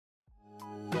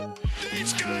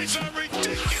guys are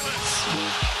ridiculous.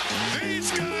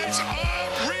 These guys are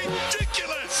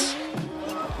ridiculous.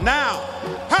 Now,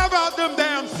 how about them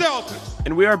damn Celtics?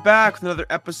 And we are back with another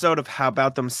episode of How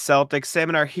About Them Celtics. Sam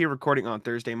and I are here recording on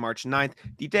Thursday, March 9th,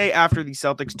 the day after the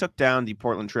Celtics took down the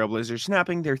Portland Trailblazers,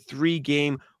 snapping their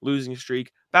 3-game losing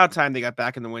streak. About time they got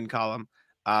back in the win column.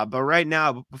 But right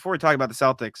now, before we talk about the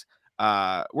Celtics,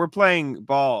 we're playing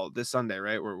ball this Sunday,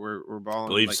 right? We're balling.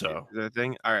 Believe so. Is that a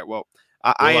thing? All right. Well,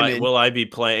 will I be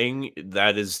playing?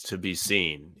 That is to be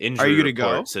seen. Injury Are you gonna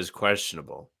report go? says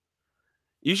questionable.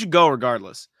 You should go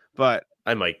regardless, but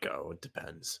I might go. It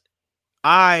depends.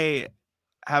 I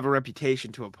have a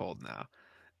reputation to uphold now.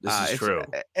 This is true.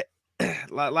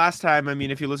 Last time, I mean,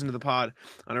 if you listen to the pod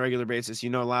on a regular basis, you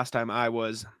know, last time I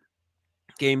was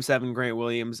Game 7 Grant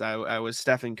Williams. I was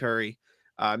Stephen Curry,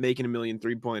 making 1 million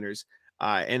 3-pointers.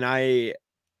 And I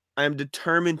am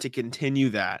determined to continue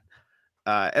that.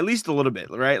 At least a little bit,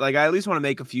 right? Like, I at least want to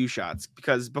make a few shots,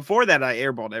 because before that I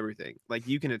airballed everything. Like,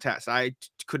 you can attest. I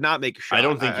could not make a shot. I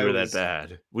don't think you were that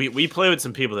bad. We play with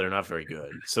some people that are not very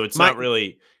good, so it's not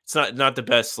the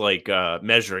best like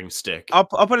measuring stick. I'll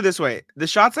put it this way: the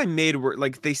shots I made were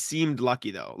like, they seemed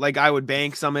lucky though. Like, I would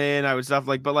bank some in, I would stuff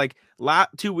like, but like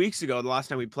 2 weeks ago, the last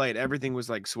time we played, everything was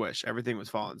like swish, everything was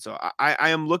falling. So I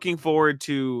am looking forward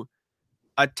to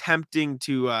attempting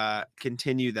to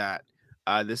continue that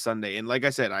this Sunday. And like I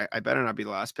said, I better not be the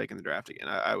last pick in the draft again.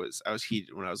 I was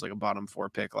heated when I was like a bottom 4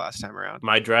 pick last time around.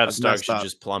 My draft stock should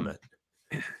just plummet.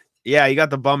 Yeah, you got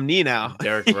the bum knee now.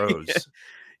 Derrick Rose.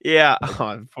 Yeah.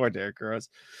 Oh, poor Derrick Rose.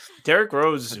 Derrick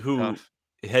Rose, who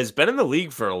has been in the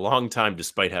league for a long time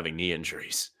despite having knee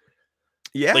injuries.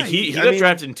 Yeah. Like he got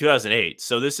drafted in 2008.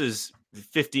 So this is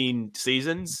 15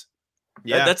 seasons.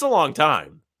 Yeah. That's a long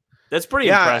time. That's pretty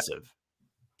impressive.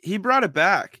 He brought it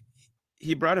back.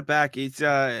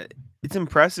 It's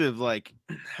impressive, like,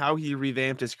 how he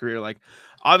revamped his career. Like,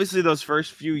 obviously those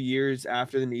first few years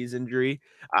after the knees injury,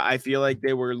 I feel like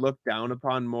they were looked down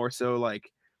upon more so.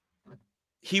 Like,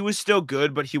 he was still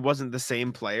good, but he wasn't the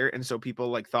same player, and so people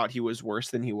like thought he was worse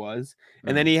than he was.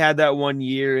 And then he had that 1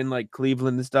 year in like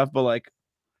Cleveland and stuff, but like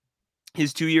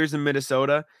his 2 years in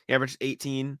Minnesota, he averaged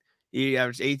 18. He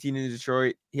averaged 18 in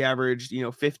Detroit. He averaged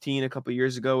 15 a couple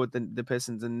years ago with the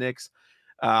Pistons and Knicks.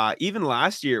 Even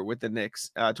last year with the Knicks,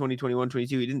 2021-22,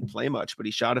 he didn't play much, but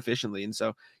he shot efficiently. And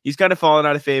so he's kind of fallen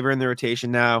out of favor in the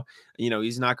rotation now.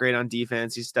 He's not great on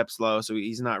defense. He's stepped slow, so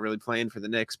he's not really playing for the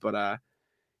Knicks. But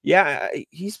yeah,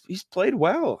 he's played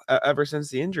well ever since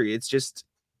the injury. It's just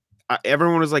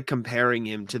everyone was like comparing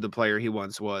him to the player he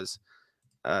once was.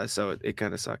 So it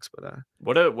kind of sucks. But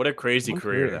what a crazy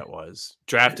career that was.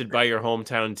 Drafted by your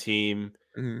hometown team,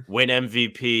 win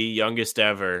MVP, youngest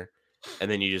ever.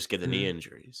 And then you just get the knee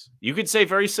injuries. You could say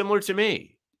very similar to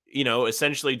me,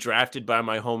 essentially drafted by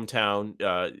my hometown,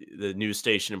 the news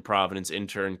station in Providence,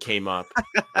 intern, came up,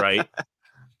 right?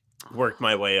 Worked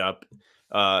my way up,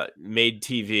 made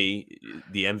TV,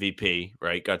 the MVP,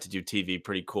 right? Got to do TV,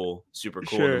 pretty cool, super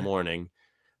cool in the morning.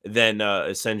 Then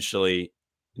essentially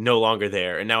no longer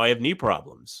there. And now I have knee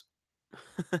problems.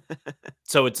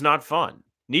 So it's not fun.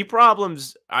 Knee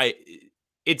problems,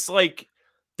 it's like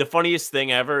the funniest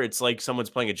thing ever. It's like someone's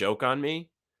playing a joke on me.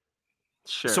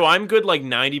 Sure. So I'm good like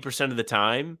 90% of the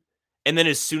time. And then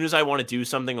as soon as I want to do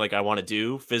something like I want to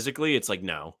do physically, it's like,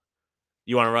 no.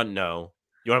 You want to run? No.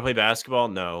 You want to play basketball?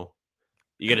 No.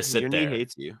 You got to sit Your there. knee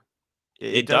hates you.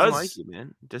 It doesn't does. like you,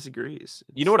 man. It disagrees.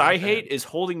 You know what I hate is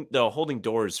holding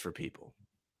doors for people.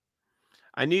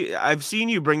 I've seen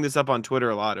you bring this up on Twitter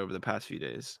a lot over the past few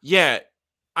days. Yeah.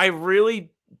 I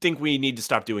really think we need to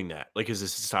stop doing that, like as a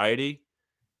society.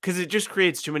 Because it just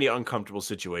creates too many uncomfortable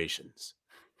situations.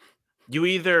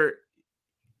 You're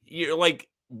like,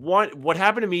 what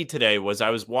happened to me today was I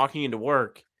was walking into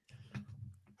work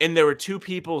and there were two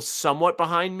people somewhat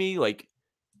behind me, like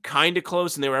kind of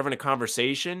close, and they were having a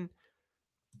conversation.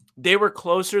 They were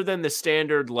closer than the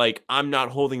standard, like, I'm not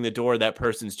holding the door, that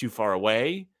person's too far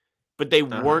away, but they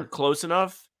weren't close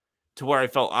enough to where I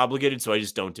felt obligated, so I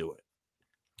just don't do it.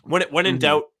 When in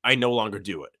doubt, I no longer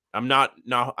do it. I'm out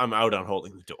on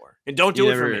holding the door. And don't do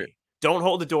it for me. Don't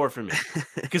hold the door for me.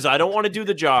 Because I don't want to do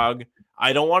the jog.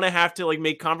 I don't want to have to like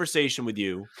make conversation with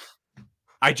you.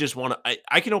 I just want to,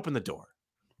 I can open the door.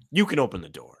 You can open the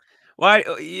door. Why?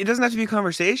 It doesn't have to be a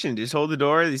conversation. Just hold the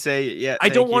door. They say, yeah. I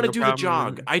don't want to do the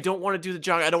jog. I don't want to do the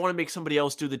jog. I don't want to make somebody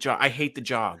else do the jog. I hate the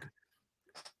jog.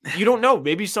 You don't know.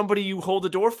 Maybe somebody you hold the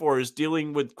door for is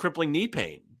dealing with crippling knee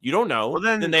pain. You don't know. Well,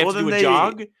 then they have to do a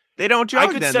jog. They don't jog.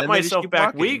 I could set myself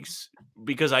back weeks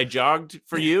because I jogged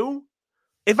for you.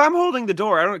 If I'm holding the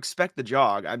door, I don't expect the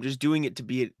jog. I'm just doing it to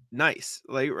be nice.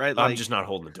 Like, right? I'm just not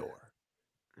holding the door.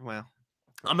 Well,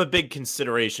 I'm a big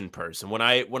consideration person. When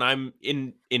I'm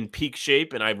in peak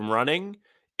shape and I'm running,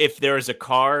 if there is a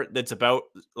car that's about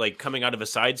like coming out of a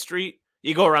side street,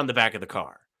 you go around the back of the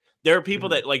car. There are people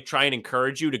Mhm. that like try and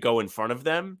encourage you to go in front of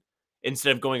them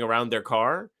instead of going around their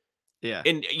car, Yeah.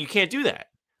 and you can't do that.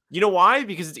 You know why?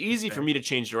 Because it's easy for Fair. me to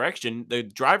change direction. The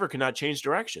driver cannot change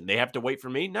direction. They have to wait for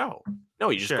me. No,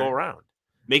 you just go Sure. around.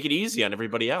 Make it easy on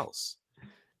everybody else.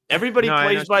 Everybody No, I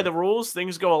plays by understand. the rules.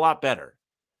 Things go a lot better.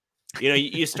 You know,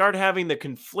 you start having the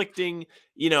conflicting,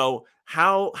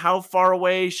 how far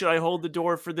away should I hold the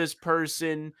door for this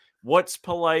person? What's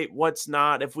polite, what's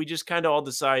not? If we just kind of all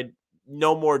decide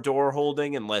no more door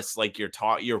holding unless like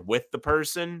you're with the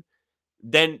person,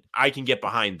 then I can get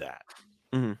behind that.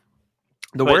 Mhm.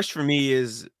 The But worst for me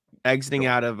is exiting go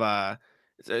on. out of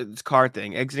it's a car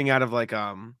thing. Exiting out of like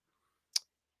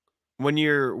when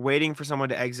you're waiting for someone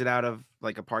to exit out of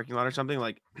like a parking lot or something,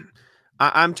 like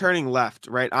I'm turning left,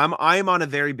 right? I'm on a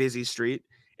very busy street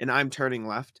and I'm turning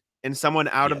left, and someone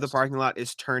out of the Yes. parking lot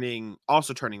is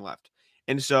also turning left.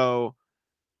 And so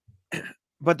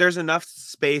but there's enough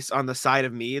space on the side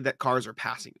of me that cars are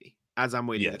passing me as I'm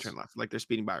waiting to Yes. turn left, like they're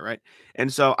speeding by, right?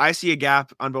 And so I see a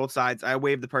gap on both sides. I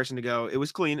wave the person to go. It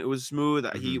was clean, it was smooth.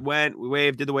 He Mhm. went, we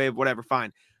waved, did the wave, whatever,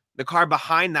 fine. The car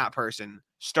behind that person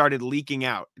started leaking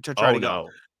out to try Oh to go. no.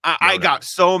 I got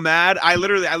so mad. I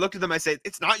looked at them. I said,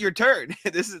 "It's not your turn.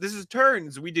 This is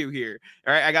turns we do here."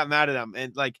 All right. I got mad at them,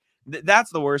 and like that's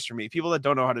the worst for me. People that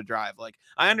don't know how to drive. Like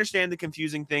I understand the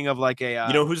confusing thing of like a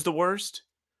You know who's the worst?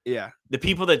 yeah. The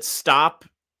people that stop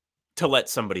to let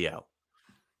somebody out.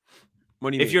 What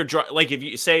do you If mean? you're like if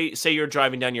you say you're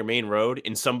driving down your main road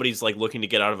and somebody's like looking to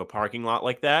get out of a parking lot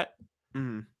like that,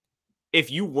 Mhm.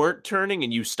 if you weren't turning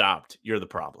and you stopped, you're the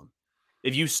problem.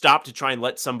 If you stop to try and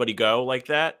let somebody go like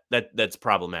that, that's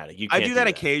problematic. You I can't do that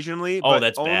do that. occasionally, Oh, but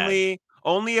that's bad.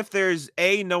 only if there's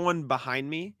no one behind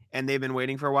me and they've been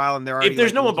waiting for a while and they're If already there's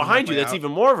like no one leaking behind you, halfway that's out.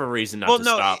 even more of a reason not Well, to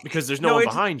no, stop because there's no no, one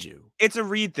behind you. it's a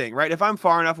read thing, right? If I'm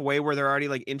far enough away where they're already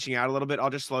like inching out a little bit,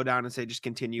 I'll just slow down and say, just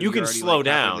continue. You You're can already slow like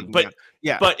halfway down, leaking out.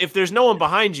 Yeah. but if there's no one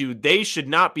behind you, they should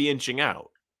not be inching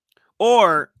out.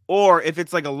 Or if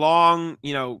it's like a long,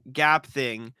 gap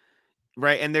thing,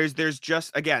 right? And there's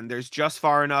just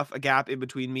far enough a gap in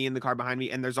between me and the car behind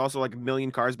me, and there's also like a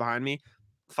million cars behind me.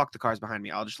 Fuck the cars behind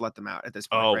me. I'll just let them out at this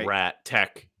point, Oh, right? rat,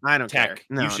 I don't care. tech.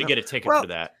 You No, should no. get a ticket Well, for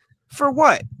that. for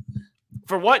what?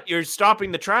 For what? You're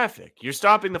stopping the traffic. You're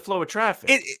stopping the flow of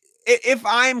traffic. If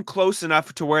I'm close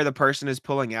enough to where the person is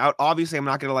pulling out, obviously I'm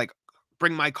not gonna like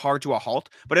bring my car to a halt.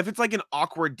 But if it's like an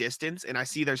awkward distance and I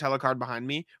see there's hella car behind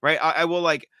me, right? I will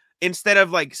like instead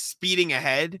of like speeding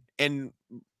ahead and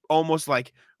almost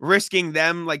like risking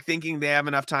them like thinking they have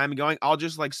enough time going, I'll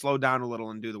just like slow down a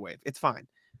little and do the wave. It's fine.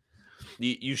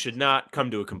 You should not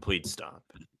come to a complete stop.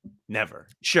 Never.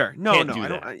 Sure. No, Can't no, do I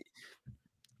don't. that.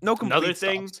 No Another complete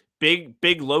thing, stops.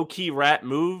 big low key rat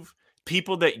move.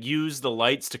 People that use the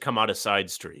lights to come out of side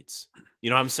streets. You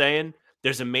know what I'm saying?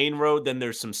 There's a main road, then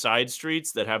there's some side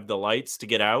streets that have the lights to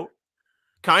get out.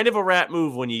 Kind of a rat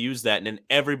move when you use that, and then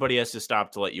everybody has to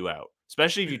stop to let you out.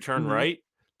 Especially if you turn Mhm. right.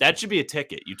 That should be a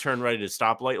ticket. You turn right at a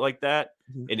stoplight like that,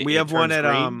 and We it have one turns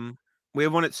at green.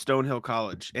 Stonehill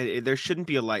College. There shouldn't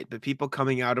be a light, but people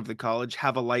coming out of the college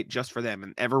have a light just for them,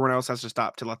 and everyone else has to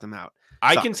stop to let them out.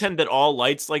 I Sucks. contend that all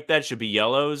lights like that should be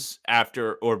yellows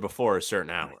after or before a certain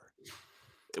hour.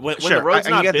 When the Sure, I road's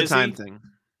can not get the time busy, thing.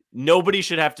 nobody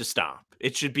should have to stop.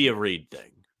 It should be a read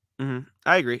thing.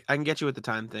 I agree. I can get you with the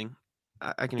time thing.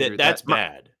 I can agree with That's that.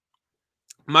 bad.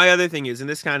 My other thing is, and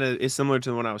this kind of is similar to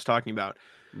the one I was talking about,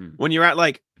 Mm. when you're at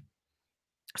like,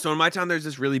 so in my town, there's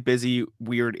this really busy,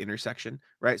 weird intersection,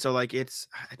 right? So like I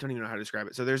don't even know how to describe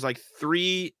it. So there's like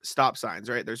 3 stop signs,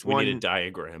 right? There's We need a one,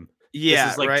 diagram. This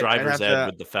yeah, is like right. driver's ed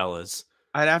with the fellas.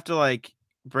 I'd have to like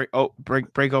break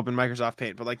open Microsoft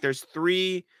Paint, but like there's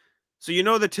 3. So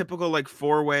the typical like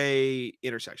 4-way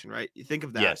intersection, right? You think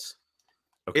of that. Yes.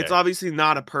 Okay. It's obviously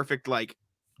not a perfect like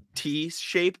T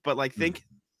shape, but like Mm.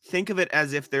 think of it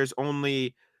as if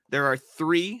there are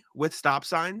 3 with stop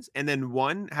signs and then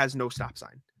 1 has no stop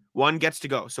sign. 1 gets to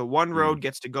go. So one road Mm.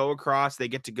 gets to go across, they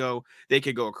could go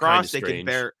Kinda across, strange.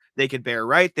 they could bear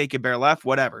right, they could bear left,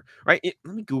 whatever. Right?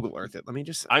 Let me Google Earth it. Let me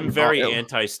just I'm very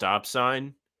anti-stop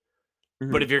sign, but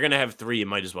Mhm. if you're gonna have 3, you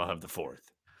might as well have the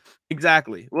 4th.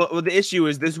 Exactly. Well, the issue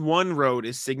is this one road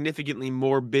is significantly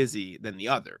more busy than the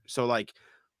other. So like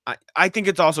I think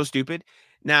it's also stupid.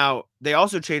 Now, they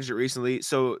also changed it recently.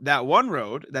 So that one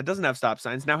road that doesn't have stop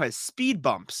signs now has speed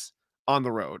bumps on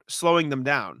the road, slowing them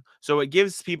down. So it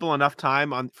gives people enough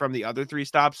time from the other 3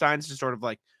 stop signs to sort of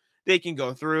like they can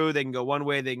go through, they can go one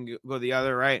way, they can go the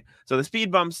other, right? So the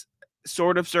speed bumps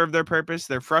sort of serve their purpose.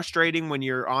 They're frustrating when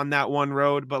you're on that one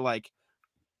road, but like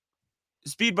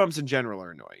speed bumps in general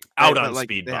are annoying. Out right? on But, like,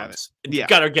 speed they have bumps. it. Yeah.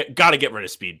 Gotta get rid of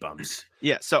speed bumps.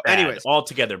 Yeah. So, Bad. anyways,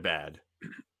 Altogether bad.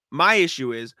 my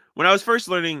issue is when I was first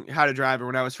learning how to drive, or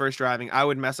when I was first driving, I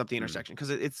would mess up the intersection because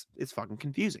it's fucking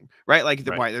confusing, right? Like,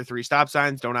 Right. why there are 3 stop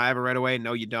signs? Don't I have a right of way?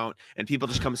 No, you don't. And people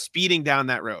just come speeding down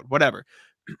that road. Whatever.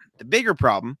 The bigger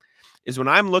problem is when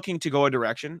I'm looking to go a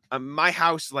direction. My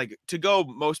house, like, to go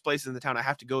most places in the town, I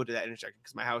have to go to that intersection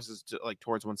because my house is like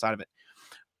towards one side of it.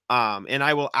 And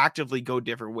I will actively go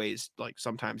different ways, like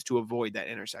sometimes to avoid that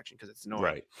intersection because it's annoying.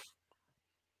 Right.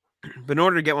 But in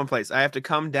order to get one place, I have to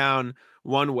come down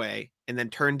one way and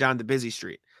then turn down the busy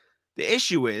street. The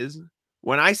issue is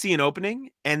when I see an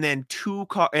opening and then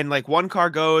one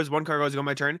car goes, I go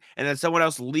my turn, and then someone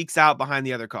else leaks out behind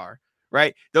the other car.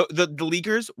 Right? The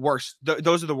leakers, worse.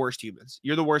 Those are the worst humans.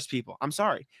 You're the worst people. I'm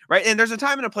sorry. Right? And there's a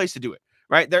time and a place to do it.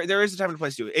 Right? There is a time and a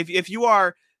place to do it. If you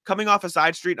are coming off a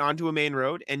side street onto a main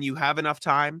road and you have enough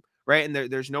time, right? And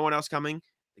there's no one else coming,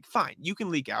 fine, you can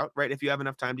leak out, right? If you have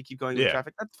enough time to keep going with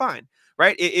traffic, that's fine,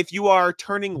 right? If you are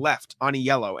turning left on a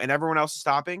yellow and everyone else is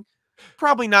stopping,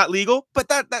 probably not legal, but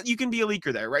that you can be a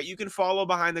leaker there, right? You can follow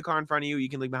behind the car in front of you, you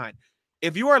can leak behind.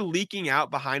 If you are leaking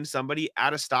out behind somebody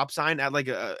at a stop sign at like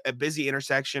a busy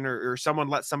intersection, or someone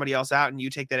lets somebody else out and you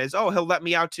take that as, oh, he'll let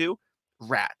me out too,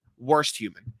 rat, worst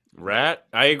human. Rat,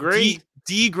 I agree.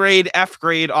 D grade, F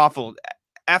grade, awful.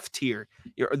 F tier.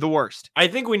 You're the worst. I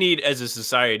think we need, as a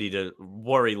society, to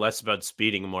worry less about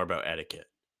speeding and more about etiquette.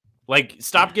 Like,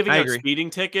 stop giving out speeding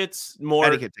tickets,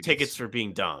 more tickets for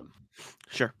being dumb.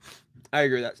 Sure. I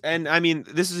agree with that. And I mean,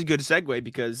 this is a good segue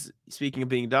because speaking of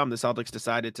being dumb, the Celtics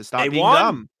decided to stop being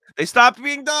dumb. They stopped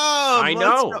being dumb. I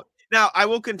know. Now, I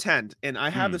will contend, and I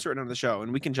have this written on the show,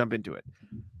 and we can jump into it.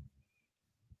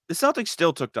 The Celtics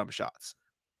still took dumb shots.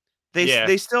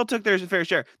 They still took their fair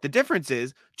share. The difference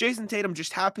is Jason Tatum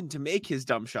just happened to make his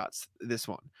dumb shots this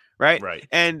one, right? Right.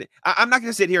 And I'm not going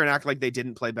to sit here and act like they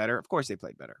didn't play better. Of course they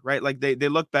played better, right? Like they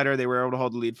looked better. They were able to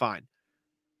hold the lead fine.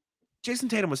 Jason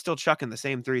Tatum was still chucking the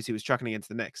same threes he was chucking against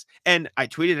the Knicks. And I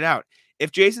tweeted it out.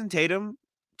 If Jason Tatum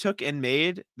took and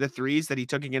made the threes that he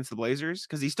took against the Blazers,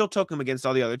 because he still took them against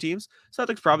all the other teams,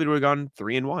 Celtics probably would have gone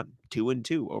 3-1,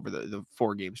 2-2 over the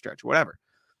 4-game stretch, whatever.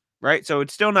 Right? So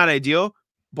it's still not ideal,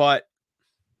 but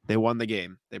they won the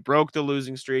game. They broke the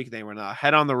losing streak. They were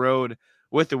ahead on the road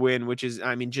with the win, which is,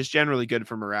 I mean, just generally good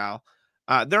for morale.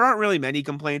 There aren't really many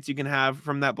complaints you can have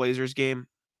from that Blazers game.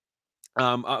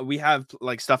 We have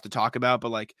like stuff to talk about,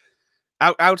 but like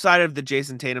outside of the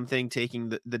Jason Tatum thing, taking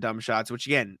the dumb shots, which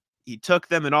again, he took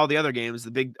them in all the other games.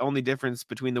 The only difference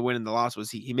between the win and the loss was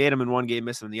he made them in one game,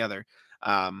 missed them in the other.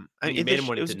 He made him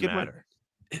when it didn't matter.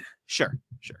 Sure.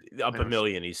 Up a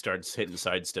million, he starts hitting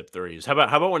sidestep threes. How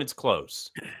about when it's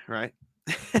close? Right.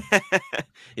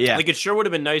 Yeah. Like, it sure would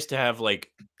have been nice to have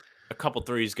like a couple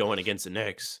threes going against the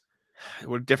Knicks.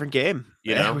 What a different game.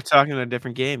 You know? We're talking a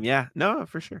different game. Yeah. No,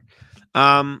 for sure.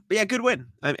 But yeah, good win.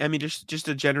 I mean, just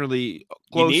a generally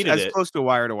close to a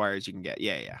wire as you can get.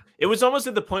 Yeah. It was almost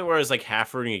at the point where I was like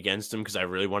half rooting against him because I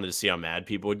really wanted to see how mad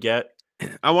people would get.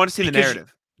 I want to see the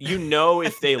narrative. You know,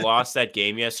 if they lost that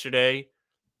game yesterday,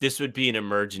 this would be an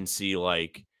emergency,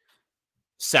 like,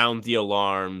 sound the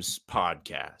alarms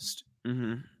podcast.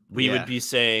 Mm-hmm. We would be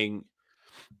saying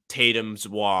Tatum's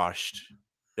washed.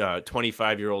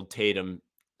 25-year-old Tatum,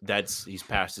 he's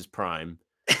past his prime.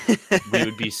 We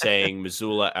would be saying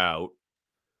Mazzulla out,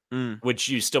 which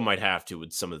you still might have to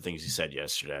with some of the things he said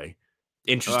yesterday.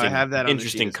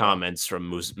 Interesting comments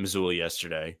from Mazzulla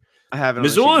yesterday. I have it.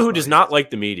 Mazzulla, who does not like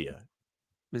the media.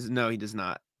 No, he does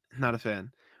not. Not a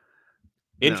fan.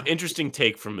 Interesting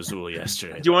take from Mazzulla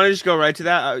yesterday. Do you want to just go right to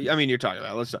that? I mean, you're talking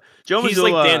about. Let's talk. He's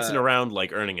Mazzulla, like dancing around,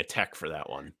 like earning a tech for that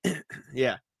one.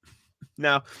 Yeah.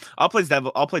 Now I'll play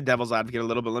devil's advocate a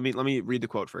little bit. Let me read the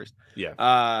quote first.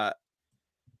 Yeah.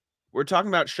 We're talking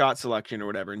about shot selection or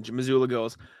whatever, and Mazzulla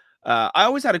goes, I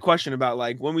always had a question about,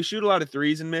 like, when we shoot a lot of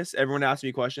threes and miss, everyone asks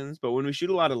me questions, but when we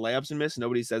shoot a lot of layups and miss,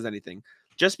 nobody says anything.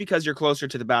 Just because you're closer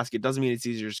to the basket doesn't mean it's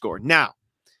easier to score. Now,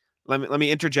 let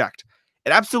me interject.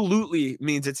 It absolutely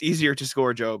means it's easier to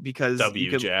score, Joe, because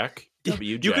Jack.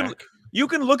 You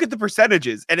can look at the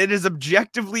percentages, and it is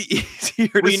objectively easier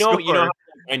to score. You know how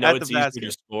I know it's easier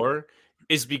to score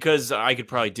is because I could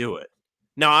probably do it.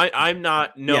 Now, I'm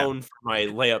not known for my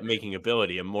layup making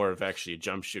ability. I'm more of actually a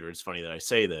jump shooter. It's funny that I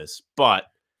say this, but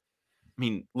I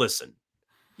mean, listen,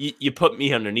 you put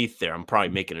me underneath there, I'm probably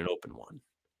making an open one.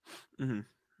 Mm-hmm.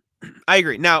 I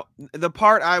agree. Now, the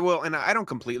part I will, and I don't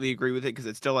completely agree with it because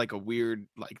it's still like a weird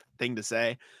like thing to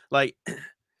say. Like,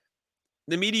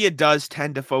 the media does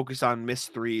tend to focus on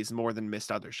missed threes more than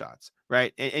missed other shots,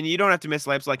 right? And you don't have to miss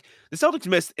layups. Like the Celtics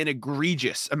missed an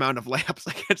egregious amount of layups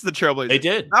against the Trailblazers. They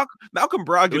did. Malcolm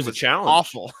Brogdon It was a challenge.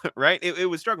 awful, right? It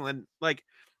was struggling. Like,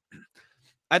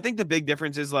 I think the big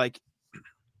difference is like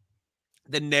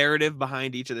the narrative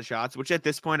behind each of the shots, which at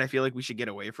this point I feel like we should get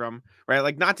away from, right?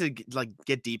 Like, not to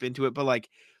get deep into it, but like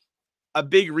a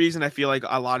big reason I feel like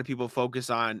a lot of people focus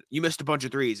on you missed a bunch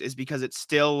of threes is because it's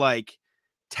still like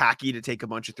tacky to take a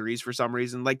bunch of threes for some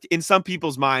reason. Like in some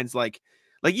people's minds, like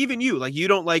even you, like you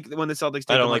don't like when the Celtics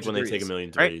take I don't a like bunch when of they take a threes,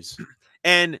 million right? threes.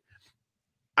 And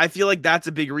I feel like that's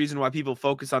a big reason why people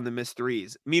focus on the missed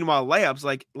threes. Meanwhile,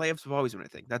 layups have always been a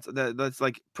thing. That's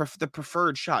like the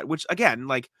preferred shot, which again,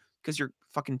 like, because you're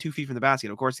fucking 2 feet from the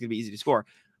basket, of course it's gonna be easy to score.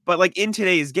 But like in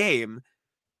today's game,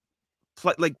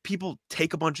 like people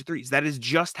take a bunch of threes. That is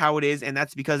just how it is, and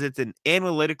that's because it's an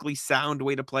analytically sound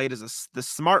way to play. It is the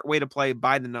smart way to play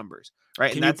by the numbers, right?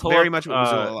 Can And you that's pull very up, much what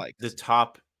Missoula likes. the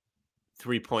top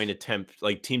 3-point attempt,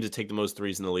 like teams that take the most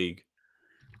threes in the league?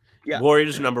 Yeah.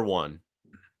 Warriors are number 1.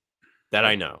 That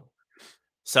I know.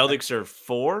 Celtics are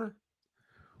 4.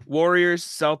 Warriors,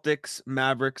 Celtics,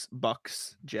 Mavericks,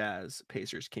 Bucks, Jazz,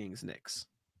 Pacers, Kings, Knicks.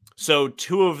 So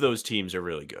 2 of those teams are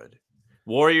really good.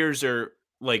 Warriors are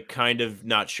like kind of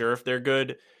not sure if they're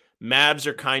good. Mavs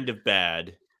are kind of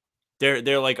bad.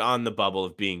 They're like on the bubble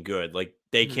of being good. Like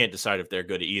they can't decide if they're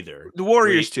good either. The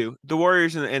Warriors too. The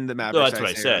Warriors and the Mavericks. No, that's what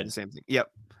I said. The same thing.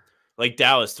 Yep. Like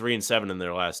Dallas 3-7 in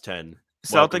their last 10.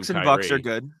 Celtics and Bucks are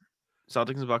good.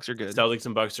 Celtics and Bucks are good. Celtics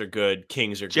and Bucks are good.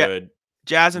 Kings are good.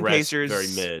 Jazz and Rest, Pacers very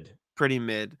mid. Pretty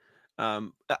mid.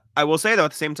 I will say though,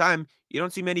 at the same time, you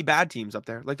don't see many bad teams up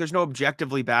there. Like there's no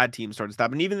objectively bad teams towards the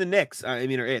top. And even the Knicks, are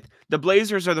 8th. The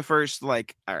Blazers are the first,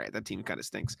 like, all right, that team kind of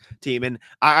stinks team. And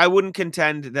I wouldn't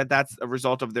contend that that's a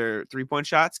result of their 3-point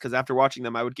shots, because after watching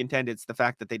them, I would contend it's the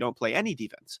fact that they don't play any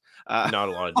defense. Not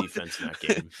a lot of defense in that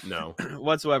game. No.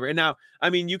 Whatsoever. And now, I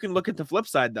mean, you can look at the flip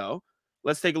side though.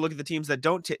 Let's take a look at the teams that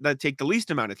don't that take the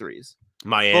least amount of threes.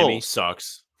 Miami Bulls.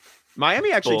 Sucks.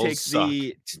 Miami actually Bulls takes suck.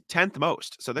 the 10th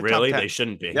most. So they're really? top 10. They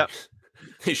shouldn't be. Yep.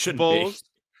 They shouldn't be.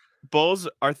 Bulls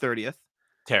are 30th.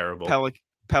 Terrible.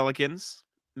 Pelicans,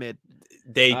 mid.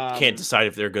 They can't decide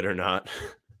if they're good or not.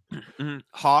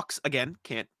 Hawks, again,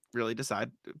 can't really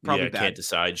decide. Probably bad. Can't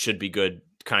decide. Should be good,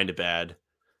 kind of bad.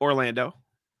 Orlando.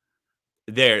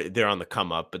 They're on the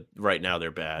come up, but right now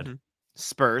they're bad.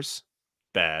 Spurs.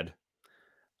 Bad.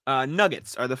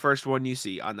 Nuggets are the first one you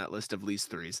see on that list of least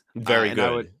threes. Very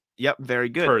good. Yep, very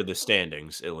good. Per the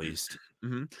standings, at least.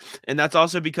 And that's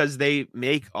also because they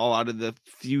make all out of the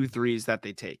few threes that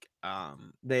they take.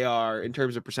 They are, in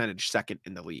terms of percentage, second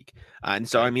in the league. And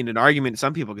so, I mean, an argument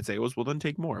some people could say was, well, then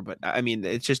take more. But I mean,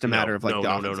 it's just a matter of like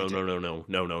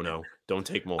no. Don't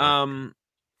take more.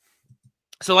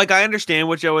 So like I understand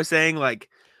what Joe was saying. Like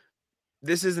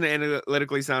this is an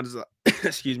analytically sound,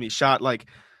 excuse me, shot. Like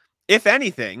if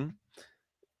anything,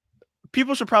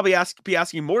 people should probably be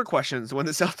asking more questions when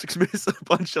the Celtics miss a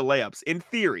bunch of layups, in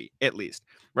theory, at least,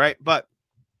 right? But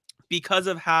because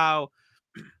of how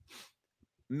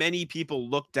many people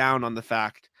look down on the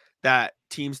fact that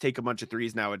teams take a bunch of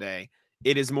threes nowadays,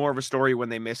 it is more of a story when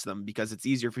they miss them, because it's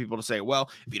easier for people to say,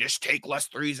 well, if you just take less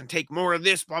threes and take more of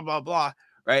this, blah, blah, blah,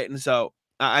 right? And so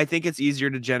I think it's easier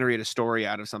to generate a story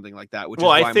out of something like that, which is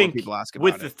why more people ask about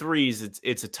it. With the threes,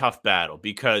 it's a tough battle,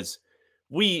 because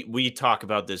we talk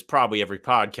about this probably every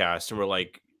podcast, and we're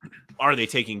like, are they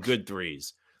taking good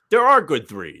threes? There are good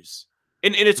threes,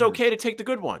 and it's okay to take the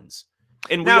good ones.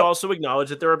 And we also acknowledge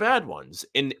that there are bad ones.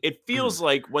 And it feels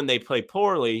like when they play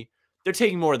poorly, they're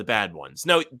taking more of the bad ones.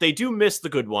 Now, they do miss the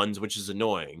good ones, which is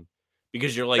annoying,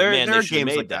 because you're like, man, they should have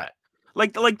made like that.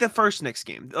 Like the first Knicks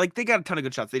game, like they got a ton of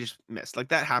good shots, they just missed. Like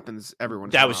that happens every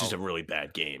once in a while. That was just a really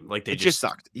bad game. Like it just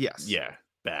sucked. Yes. Yeah,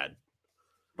 bad.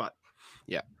 But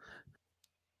yeah.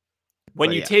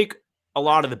 When you take a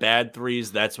lot of the bad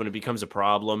threes, that's when it becomes a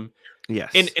problem.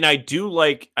 Yes. And I do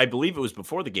like, I believe it was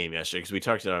before the game yesterday, because we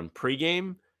talked about it on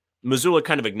pregame. Missoula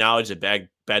kind of acknowledged that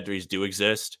bad threes do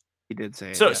exist. He did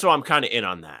say so. So I'm kind of in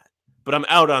on that, but I'm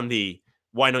out on the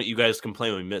why don't you guys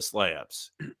complain when we miss layups?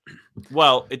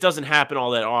 Well, it doesn't happen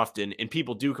all that often, and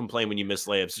people do complain when you miss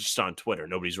layups. It's just on Twitter.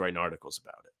 Nobody's writing articles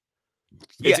about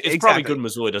it. It's probably good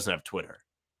Missoula doesn't have Twitter.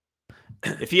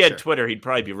 If he had Twitter, he'd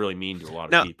probably be really mean to a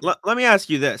lot of people. Let me ask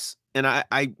you this, and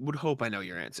I would hope I know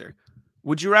your answer.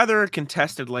 Would you rather a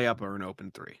contested layup or an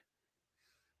open three?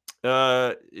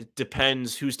 It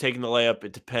depends who's taking the layup.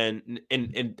 It depends,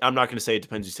 and I'm not going to say it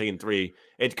depends who's taking three.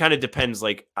 It kind of depends.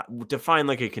 Like define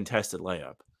like a contested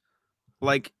layup.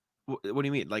 Like What do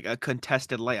you mean? Like a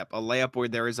contested layup, a layup where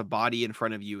there is a body in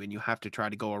front of you and you have to try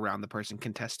to go around the person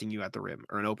contesting you at the rim,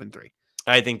 or an open three.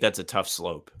 I think that's a tough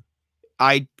slope.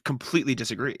 I completely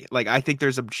disagree. Like, I think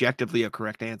there's objectively a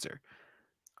correct answer.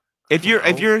 I If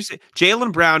don't you're know.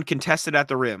 Jaylen Brown contested at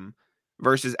the rim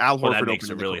versus Al Well, that Horford makes open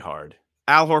it in the really corner. hard.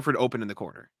 Al Horford open in the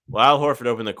corner. Well, Al Horford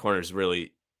open the corner is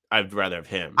really. I'd rather have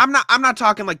him. I'm not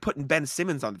talking like putting Ben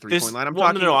Simmons on the 3-point line. I'm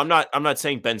talking no. I'm not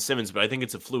saying Ben Simmons, but I think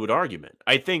it's a fluid argument.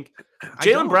 I think I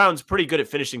Jaylen don't. Brown's pretty good at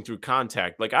finishing through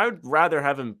contact. Like, I would rather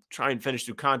have him try and finish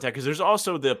through contact because there's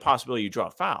also the possibility you draw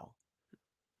a foul.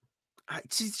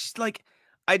 It's just like,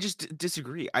 I just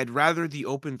disagree. I'd rather the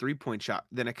open 3-point shot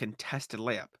than a contested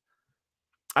layup.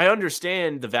 I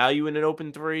understand the value in an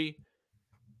open three.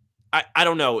 I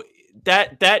don't know.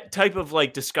 That type of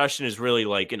like discussion is really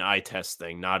like an eye test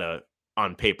thing, not a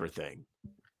on paper thing.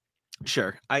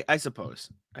 Sure, I suppose.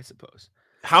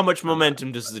 How much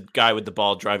momentum does the guy with the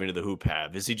ball driving to the hoop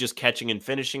have? Is he just catching and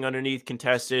finishing underneath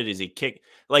contested? Is he kick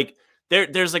like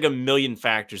there's like a million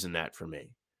factors in that for me.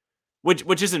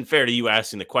 Which isn't fair to you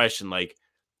asking the question. Like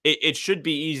it should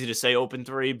be easy to say open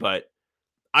three, but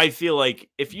I feel like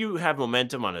if you have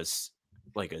momentum on a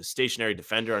stationary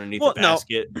defender underneath the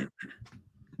basket,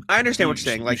 I understand what you're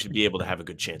saying. Like, you should be able to have a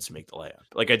good chance to make the layup.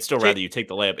 Like, I'd still rather you take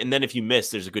the layup, and then if you miss,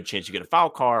 there's a good chance you get a foul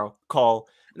call,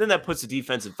 and then that puts the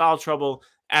defense in foul trouble,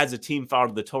 adds a team foul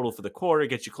to the total for the quarter,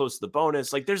 gets you close to the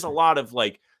bonus. Like, there's a lot of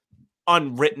like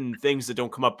unwritten things that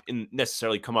don't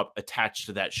necessarily come up attached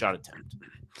to that shot attempt.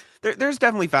 There's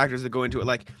definitely factors that go into it.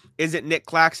 Like, is it Nick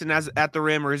Claxton at the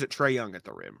rim, or is it Trae Young at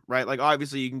the rim? Right? Like,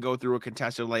 obviously, you can go through a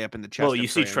contested layup in the chest. Well, you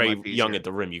see Trae Young at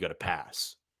the rim, you got to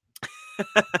pass.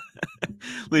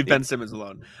 Leave Ben Simmons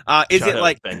alone. Is it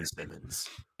like Ben Simmons?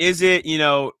 Is it,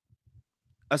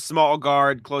 a small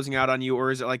guard closing out on you, or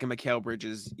is it like a Mikal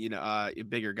Bridges, a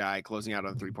bigger guy closing out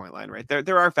on the 3-point line? Right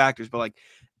there are factors, but like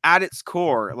at its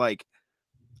core, like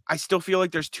I still feel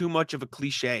like there's too much of a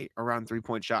cliche around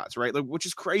 3-point shots, right? Like, which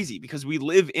is crazy because we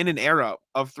live in an era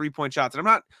of 3-point shots, and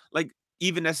I'm not like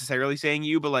even necessarily saying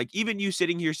you, but like even you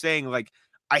sitting here saying like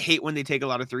I hate when they take a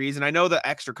lot of threes, and I know the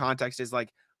extra context is like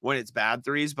when it's bad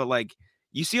threes, but like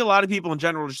you see a lot of people in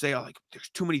general just say, oh, like there's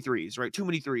too many threes, right? Too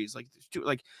many threes. Like there's too,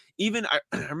 like even I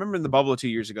remember in the bubble 2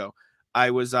 years ago,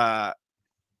 I was can't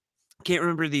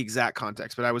remember the exact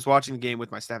context, but I was watching the game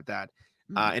with my stepdad.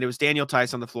 And it was Daniel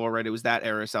Tice on the floor, right? It was that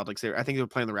era Celtics. I think they were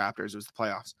playing the Raptors. It was the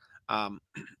playoffs.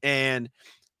 And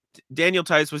Daniel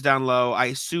Tice was down low. I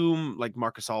assume like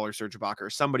Marcus All or Serge Ibaka or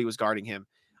somebody was guarding him.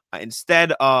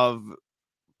 Instead of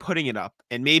putting it up,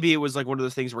 and maybe it was like one of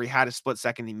those things where he had a split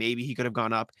second, maybe he could have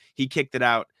gone up. He kicked it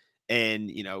out, and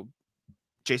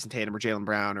Jason Tatum or Jaylen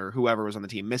Brown or whoever was on the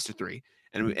team missed a three.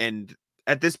 And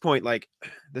at this point, like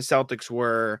the Celtics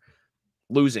were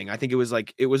losing. I think it was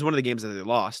one of the games that they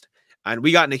lost. And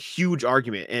we got in a huge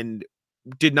argument and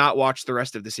did not watch the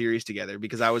rest of the series together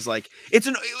because I was like, it's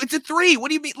a three. What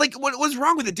do you mean? Like, what's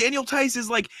wrong with it? Daniel Tice is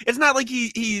like, it's not like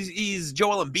he's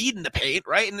Joel Embiid in the paint,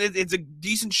 right? And it's a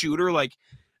decent shooter. Like,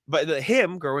 but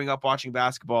him growing up watching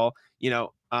basketball,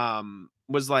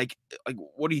 was like,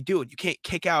 what are you doing? You can't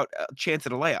kick out a chance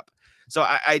at a layup. So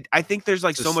I think there's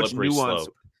like so much nuance.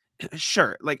 Slope.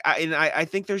 Sure. Like, I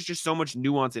think there's just so much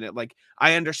nuance in it. Like,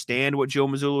 I understand what Joe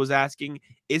Mazzulla was asking.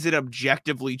 Is it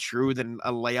objectively true that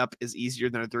a layup is easier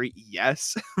than a three?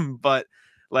 Yes. But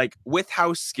like with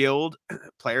how skilled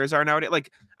players are nowadays,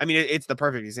 like, I mean, it's the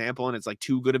perfect example, and it's like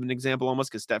too good of an example almost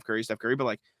because Steph Curry, but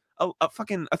like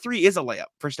a three is a layup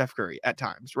for Steph Curry at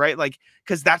times, right? Like,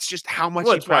 because that's just how much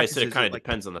Well, he that's why I said practices it kind of like,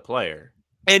 depends on the player.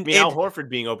 And I mean, Al Horford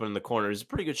being open in the corner is a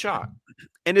pretty good shot.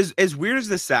 And as weird as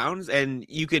this sounds, and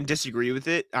you can disagree with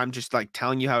it, I'm just like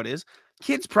telling you how it is.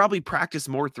 Kids probably practice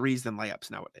more threes than layups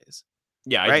nowadays.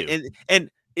 Yeah, right. I do. And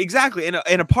exactly. And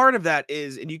a part of that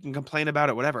is, and you can complain about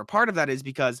it, whatever. Part of that is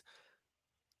because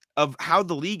of how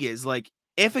the league is. Like,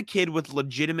 if a kid with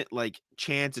legitimate like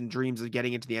chance and dreams of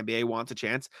getting into the NBA wants a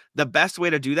chance, the best way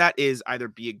to do that is either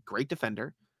be a great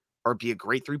defender or be a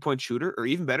great 3-point shooter, or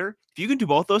even better, if you can do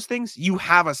both those things, you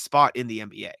have a spot in the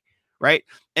NBA, right?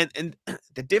 And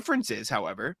the difference is,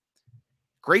 however,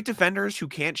 great defenders who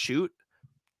can't shoot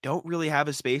don't really have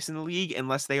a space in the league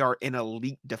unless they are an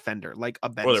elite defender, like a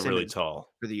Ben Simmons really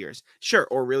tall for the years. Sure,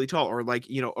 or really tall, or like,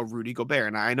 a Rudy Gobert.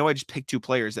 And I know I just picked two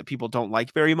players that people don't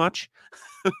like very much,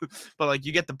 but like,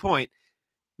 you get the point.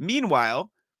 Meanwhile,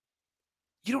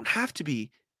 you don't have to be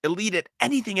elite at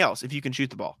anything else if you can shoot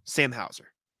the ball. Sam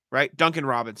Hauser, right? Duncan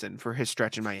Robinson for his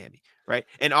stretch in Miami, right?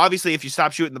 And obviously, if you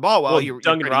stop shooting the ball, you're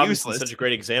Duncan Robinson's useless. Such a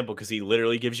great example because he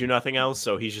literally gives you nothing else,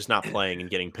 so he's just not playing and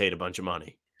getting paid a bunch of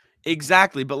money.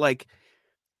 Exactly, but like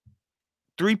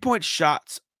 3-point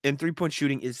shots and 3-point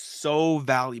shooting is so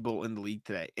valuable in the league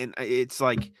today. And it's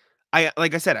like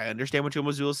I said, I understand what Joe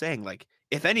Mazzulla is saying. Like,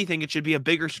 if anything, it should be a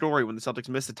bigger story when the Celtics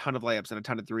miss a ton of layups and a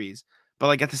ton of threes. But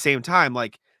like at the same time,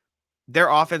 like their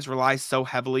offense relies so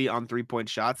heavily on 3-point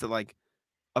shots that like,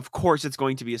 of course, it's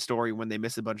going to be a story when they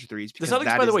miss a bunch of threes. The Because Celtics,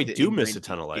 that by the is way, do miss a ingrained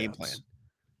ton of game plan.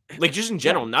 layups. Like just in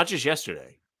general, not just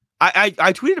yesterday. I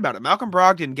tweeted about it. Malcolm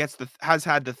Brogdon has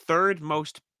had the third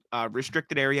most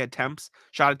restricted area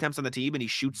shot attempts on the team, and he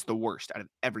shoots the worst out of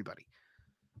everybody.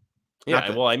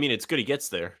 Yeah, well, I mean, it's good he gets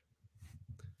there.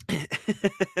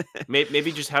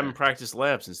 Maybe just have him practice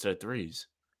layups instead of threes.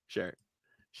 Sure.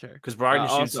 Because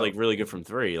Brogdon shoots like really good from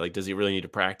three. Like, does he really need to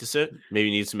practice it? Maybe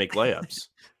he needs to make layups.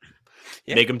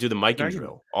 Yeah. Make him do the Mikan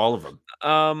drill, all of them.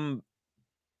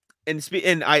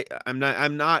 And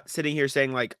I'm not sitting here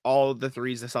saying like all the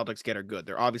threes the Celtics get are good.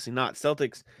 They're obviously not.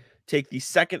 Celtics take the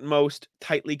second most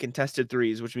tightly contested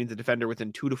threes, which means the defender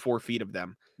within 2 to 4 feet of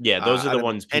them. Yeah, those are the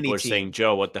ones people are team. saying,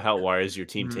 Joe, what the hell? Why is your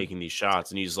team taking these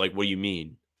shots? And he's like, what do you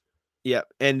mean? Yep.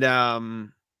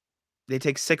 And they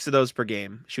take 6 of those per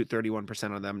game, shoot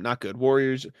 31% on them. Not good.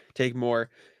 Warriors take more.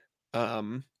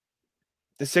 The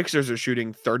Sixers are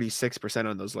shooting 36%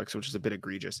 on those looks, which is a bit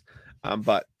egregious.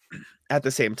 But at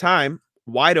the same time,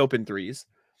 wide open threes,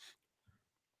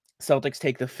 Celtics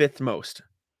take the 5th most.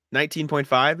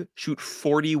 19.5, shoot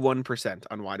 41%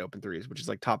 on wide open threes, which is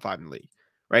like top 5 in the league,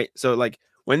 right? So like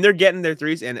when they're getting their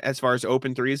threes, and as far as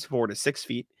open threes, 4 to 6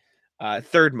 feet,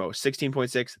 3rd most,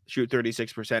 16.6, shoot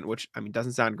 36%, which I mean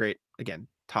doesn't sound great. Again,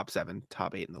 top 7,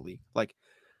 top 8 in the league. Like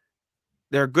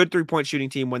they're a good 3-point shooting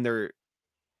team when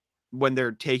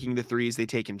they're taking the threes they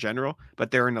take in general,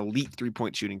 but they're an elite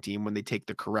 3-point shooting team when they take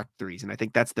the correct threes. And I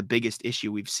think that's the biggest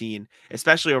issue we've seen,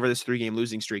 especially over this 3-game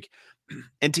losing streak.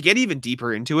 And to get even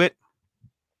deeper into it,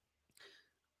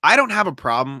 I don't have a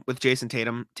problem with Jason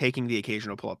Tatum taking the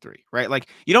occasional pull-up three, right? Like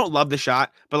you don't love the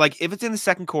shot, but like if it's in the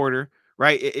second quarter,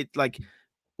 right? It like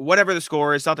whatever the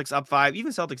score is, Celtics up 5,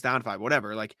 even Celtics down 5,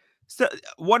 whatever, like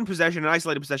one possession, an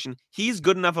isolated possession, he's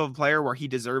good enough of a player where he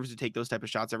deserves to take those type of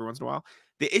shots every once in a while.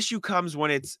 The issue comes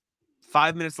when it's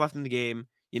 5 minutes left in the game.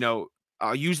 You know,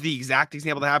 I'll use the exact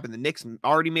example that happened. The Knicks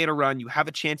already made a run. You have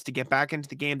a chance to get back into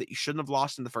the game that you shouldn't have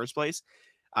lost in the first place.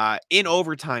 In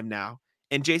overtime now,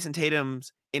 and Jason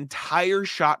Tatum's entire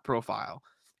shot profile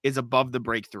is above the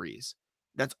break threes.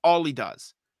 That's all he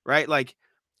does, right? Like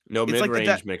no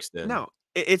mid-range mixed in. No.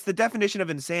 It's the definition of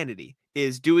insanity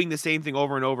is doing the same thing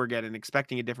over and over again and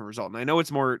expecting a different result. And I know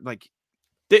it's more like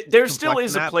there still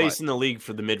is a place in the league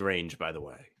for the mid-range, by the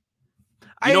way.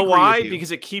 You know why?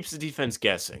 Because it keeps the defense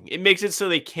guessing. It makes it so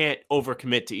they can't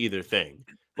overcommit to either thing.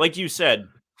 Like you said,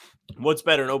 what's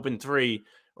better, an open three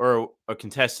or a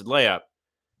contested layup?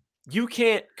 You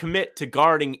can't commit to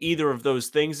guarding either of those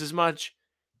things as much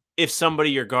if somebody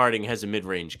you're guarding has a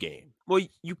mid-range game. Well,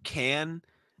 you can.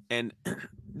 And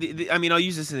I mean, I'll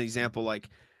use this as an example. Like,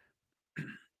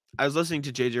 I was listening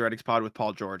to JJ Redick's pod with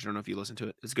Paul George. I don't know if you listened to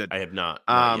it. It's good. I have not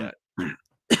yet.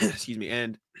 Excuse me.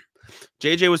 And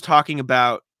JJ was talking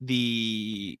about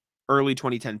the early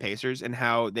 2010 Pacers and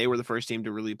how they were the first team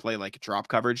to really play like drop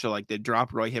coverage. So like they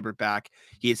dropped Roy Hibbert back.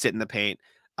 He'd sit in the paint,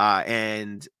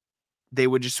 and they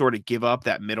would just sort of give up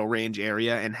that middle range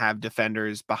area and have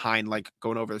defenders behind, like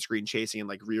going over the screen, chasing and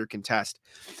like rear contest.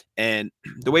 And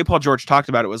the way Paul George talked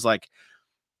about it was like,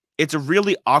 it's a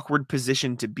really awkward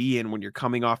position to be in when you're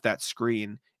coming off that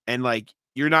screen. And like,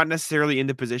 you're not necessarily in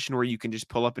the position where you can just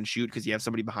pull up and shoot because you have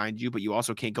somebody behind you, but you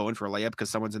also can't go in for a layup because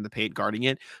someone's in the paint guarding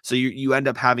it. So you end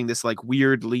up having this like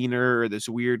weird leaner or this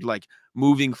weird like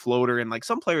moving floater. And like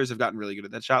some players have gotten really good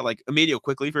at that shot. Like Emilio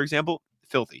Quickly, for example,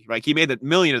 filthy. Like he made a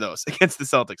million of those against the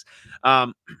Celtics.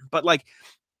 But like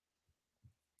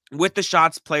with the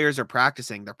shots players are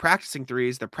practicing, they're practicing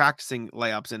threes, they're practicing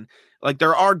layups, and like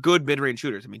there are good mid-range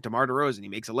shooters. I mean, DeMar DeRozan, he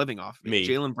makes a living off me.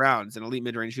 Jaylen Brown's an elite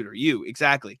mid-range shooter.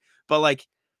 Exactly. But like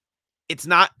it's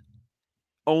not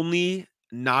only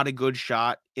not a good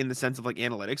shot in the sense of like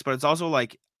analytics, but it's also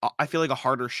like I feel like a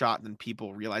harder shot than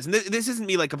people realize. And this isn't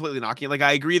me like completely knocking it. Like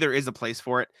I agree there is a place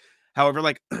for it. However,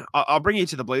 like I'll bring you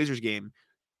to the Blazers game.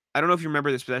 I don't know if you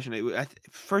remember this possession.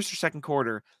 First or second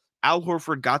quarter, Al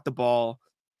Horford got the ball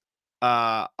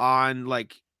on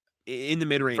like in the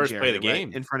mid-range first area, play of the game,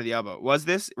 right, in front of the elbow. Was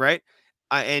this right?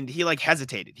 And he like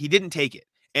hesitated. He didn't take it.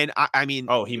 And I mean,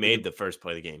 he made the first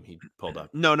play of the game. He pulled up.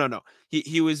 No.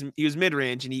 He was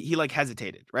mid-range and he like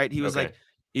hesitated, right? He was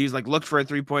like looked for a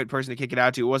 3-point person to kick it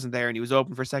out to. It wasn't there, and he was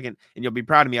open for a second. And you'll be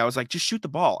proud of me. I was like, just shoot the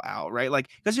ball out, right? Like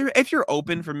because if you're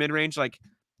open for mid-range, like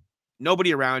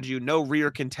nobody around you, no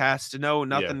rear contest,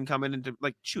 nothing coming into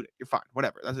like shoot it. You're fine,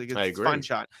 whatever. That's like it's a fun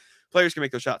shot. Players can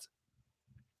make those shots,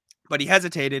 but he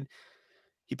hesitated.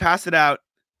 He passed it out.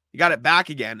 He got it back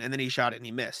again, and then he shot it and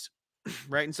he missed.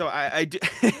 Right. And so I do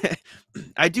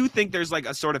I do think there's like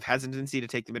a sort of hesitancy to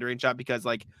take the mid-range shot because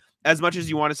like as much as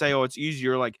you want to say, oh, it's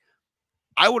easier, like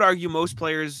I would argue most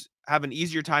players have an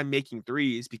easier time making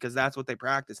threes because that's what they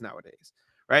practice nowadays.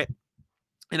 Right.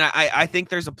 And I think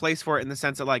there's a place for it in the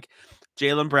sense that like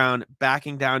Jaylen Brown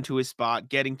backing down to his spot,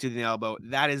 getting to the elbow,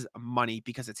 that is money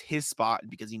because it's his spot and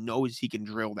because he knows he can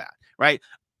drill that. Right.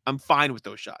 I'm fine with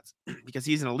those shots because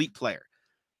he's an elite player.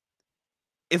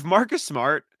 If Marcus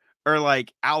Smart or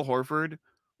like Al Horford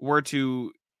were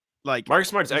to like Marcus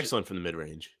Smart's excellent from the mid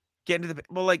range. get into the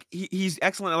like he's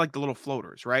excellent at like the little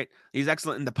floaters, right? He's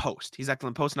excellent in the post. He's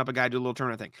excellent posting up a guy, do a little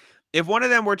turner thing. If one of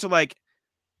them were to like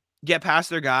get past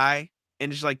their guy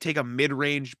and just like take a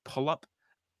mid-range pull-up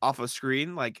off a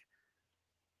screen, like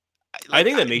I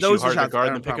think that makes you those hard to shots I guard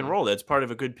don't in the pick and problem. roll. That's part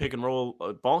of a good pick and roll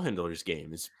ball handler's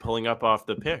game is pulling up off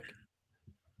the pick.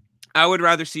 I would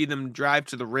rather see them drive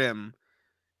to the rim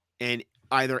and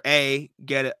either A,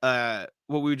 get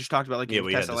what we just talked about, like Yeah, in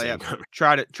we had Tessa the same layup, comment.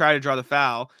 try to draw the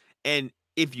foul. And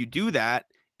if you do that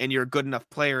and you're a good enough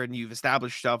player and you've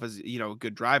established yourself as a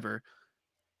good driver,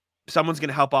 someone's going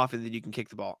to help off and then you can kick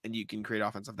the ball and you can create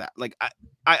offense of that. Like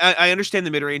I understand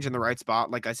the mid-range in the right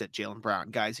spot. Like I said, Jaylen Brown,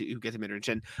 guys who get the mid-range.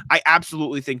 And I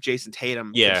absolutely think Jason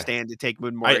Tatum can stand to take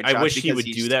mid-range I shots wish he because would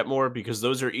he's do that more because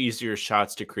those are easier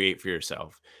shots to create for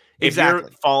yourself. If Exactly.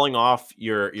 you're falling off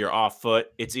your off foot,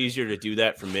 it's easier to do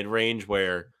that from mid-range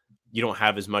where you don't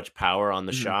have as much power on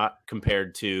the shot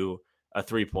compared to a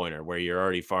three-pointer where you're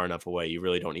already far enough away. You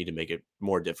really don't need to make it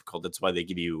more difficult. That's why they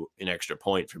give you an extra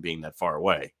point for being that far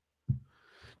away.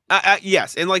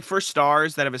 Yes, and like for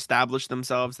stars that have established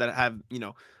themselves that have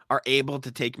are able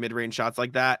to take mid-range shots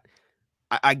like that,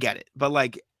 I get it. But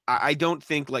like I don't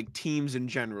think like teams in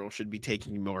general should be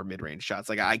taking more mid-range shots.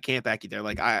 Like I can't back you there.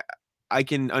 Like I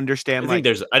can understand. I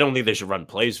don't think they should run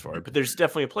plays for it, but there's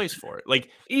definitely a place for it. Like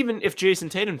even if Jason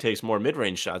Tatum takes more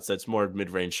mid-range shots, that's more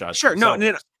mid-range shots. Sure, no,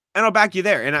 and I'll back you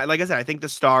there. And like I said, I think the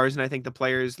stars and I think the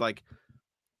players like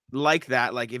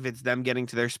that, like if it's them getting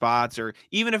to their spots or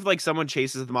even if like someone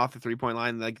chases them off the 3-point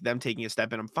line, like them taking a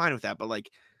step in, I'm fine with that. But like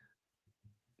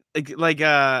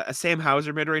a Sam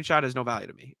Hauser mid-range shot has no value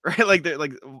to me, right? Like they're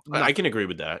like I can agree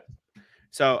with that.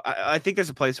 So I think there's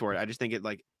a place for it. I just think it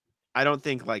like I don't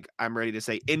think like I'm ready to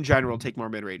say in general take more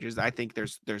mid-ranges. I think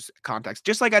there's context.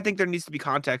 Just like I think there needs to be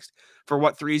context for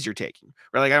what threes you're taking.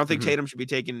 Right? Like I don't think Tatum should be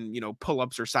taking,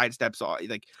 pull-ups or side steps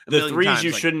like the threes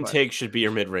you shouldn't take should be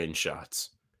your mid-range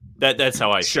shots. That's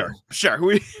how I feel. Sure.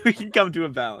 We can come to a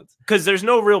balance. Because there's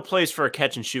no real place for a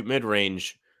catch and shoot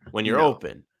mid-range when you're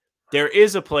open. There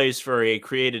is a place for a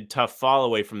created tough fall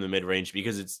away from the mid-range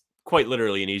because it's quite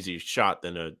literally an easier shot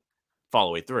than a fall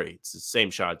away three. It's the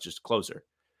same shot, just closer.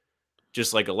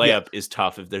 Just like a layup is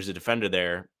tough if there's a defender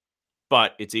there,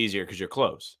 but it's easier because you're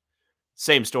close.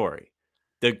 Same story.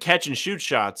 The catch and shoot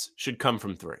shots should come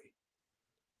from three.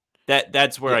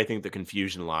 That's where I think the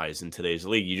confusion lies in today's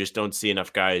league. You just don't see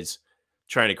enough guys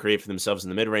trying to create for themselves in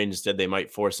the mid-range. Instead, they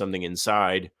might force something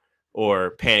inside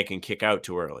or panic and kick out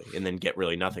too early and then get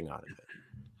really nothing out of it.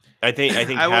 I think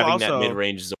having that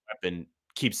mid-range as a weapon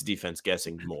keeps the defense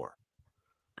guessing more.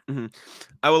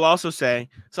 I will also say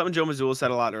something Joe Mazzulla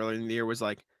said a lot earlier in the year was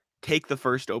like, take the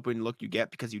first open look you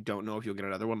get because you don't know if you'll get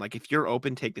another one. Like if you're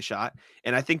open, take the shot.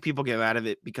 And I think people get out of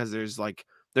it because there's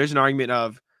an argument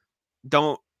of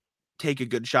don't take a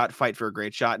good shot, fight for a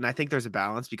great shot. And I think there's a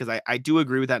balance because I do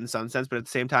agree with that in some sense, but at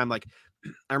the same time, like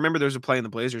I remember there was a play in the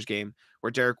Blazers game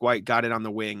where Derek White got it on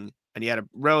the wing and he had a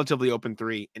relatively open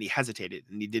three and he hesitated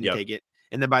and he didn't take it.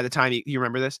 And then by the time you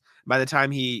remember this, by the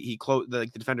time he closed, the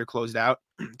defender closed out,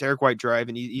 Derek White drive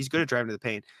and he's good at driving to the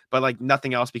paint, but like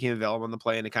nothing else became available on the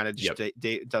play and it kind of just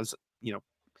does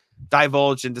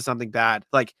divulge into something bad.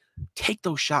 Like take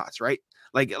those shots, right?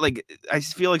 Like I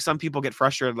feel like some people get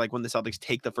frustrated like when the Celtics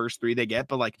take the first three they get,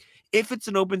 but like if it's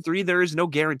an open three, there is no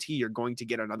guarantee you're going to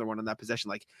get another one on that possession.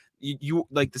 Like you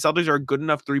like the Celtics are a good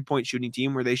enough 3-point shooting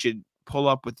team where they should pull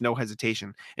up with no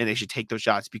hesitation and they should take those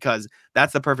shots because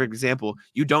that's the perfect example.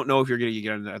 You don't know if you're going to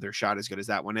get another shot as good as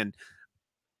that one. And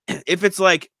if it's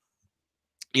like,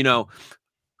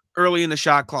 early in the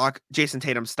shot clock, Jason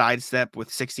Tatum sidestep with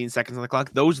 16 seconds on the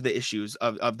clock. Those are the issues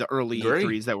of the early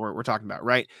threes that we're talking about,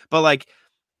 right? But like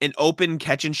an open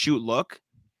catch and shoot look,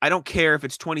 I don't care if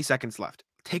it's 20 seconds left.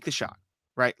 Take the shot,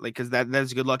 right? Like because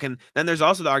that's a good look. And then there's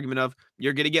also the argument of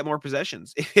you're going to get more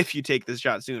possessions if you take this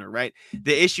shot sooner, right?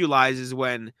 The issue lies is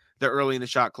when the early in the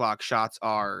shot clock shots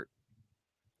are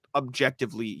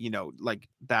objectively, like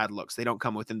bad looks. They don't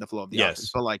come within the flow of the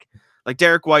offense. But like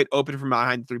Derek White open from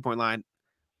behind the 3-point line,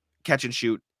 catch and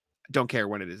shoot. Don't care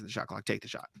when it is in the shot clock. Take the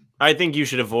shot. I think you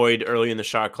should avoid early in the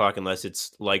shot clock unless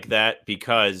it's like that,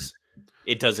 because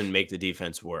it doesn't make the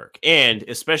defense work. And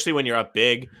especially when you're up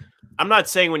big, I'm not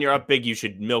saying when you're up big you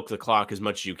should milk the clock as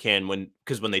much as you can,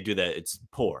 because when they do that, it's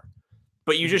poor.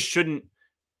 But you just shouldn't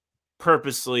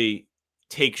purposely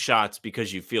take shots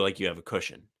because you feel like you have a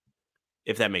cushion,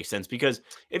 if that makes sense. Because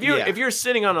if you're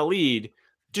sitting on a lead,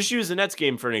 just use the Nets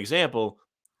game for an example.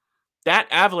 That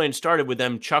Avalanche started with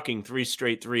them chucking 3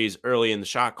 straight threes early in the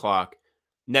shot clock.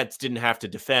 Nets didn't have to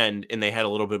defend, and they had a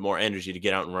little bit more energy to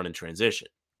get out and run in transition.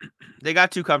 They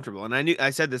got too comfortable, and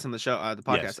I said this on the show, the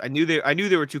podcast. Yes. I knew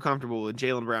they were too comfortable when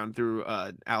Jaylen Brown threw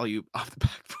alley-oop off the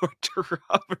backboard to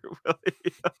Robert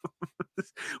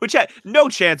Williams, which had no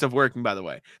chance of working. By the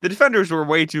way, the defenders were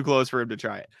way too close for him to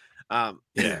try it.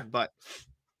 But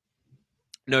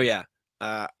no, yeah,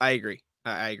 I agree.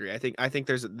 I agree. I think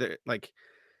there's like.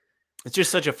 It's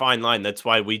just such a fine line. That's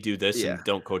why we do this and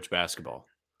don't coach basketball.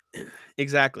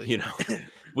 Exactly. You know,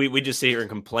 we just sit here and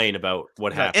complain about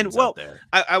what happens out there.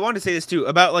 I want to say this too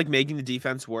about like making the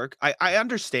defense work. I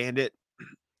understand it,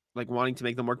 like wanting to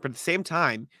make them work, but at the same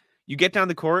time, you get down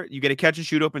the court, you get a catch and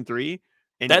shoot open 3,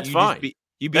 and that's fine.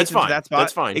 You beat them to that spot.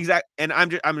 That's fine. Exactly. And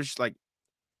I'm just like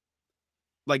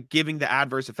giving the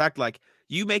adverse effect. Like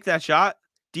you make that shot,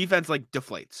 defense like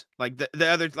deflates. Like the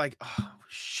other like, oh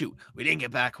shoot, we didn't get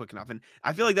back quick enough. And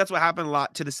I feel like that's what happened a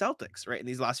lot to the Celtics, right? In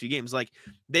these last few games, like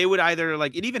they would either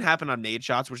like it even happened on made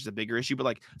shots, which is a bigger issue, but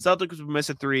like Celtics would miss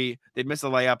a 3, they'd miss a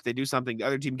layup, they do something, the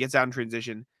other team gets out in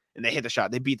transition and they hit the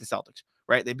shot. They beat the Celtics,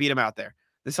 right? They beat them out there.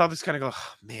 The Celtics kind of go,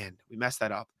 oh, man, we messed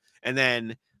that up. And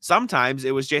then sometimes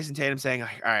it was Jason Tatum saying, all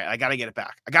right, I got to get it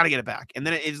back. And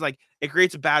then it's like, it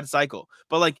creates a bad cycle.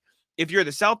 But like, if you're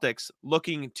the Celtics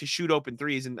looking to shoot open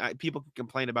threes, and people can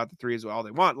complain about the threes all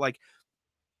they want, like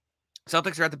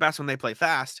Celtics are at the best when they play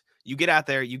fast. You get out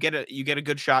there, you get a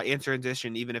good shot in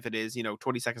transition, even if it is,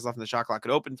 20 seconds left in the shot clock,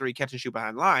 an open 3, catch and shoot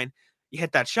behind the line. You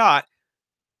hit that shot,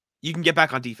 you can get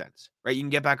back on defense, right? You can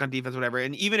get back on defense, whatever.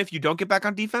 And even if you don't get back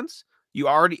on defense,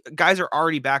 guys are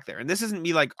already back there. And this isn't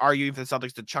me like arguing for the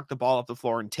Celtics to chuck the ball up the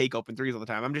floor and take open threes all the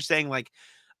time. I'm just saying like,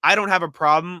 I don't have a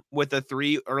problem with a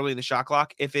 3 early in the shot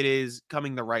clock if it is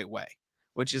coming the right way,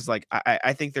 which is like,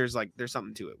 I think there's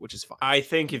something to it, which is fine. I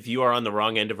think if you are on the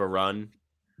wrong end of a run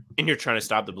and you're trying to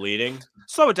stop the bleeding,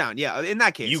 slow it down. Yeah. In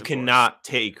that case, you cannot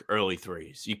take early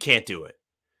threes. You can't do it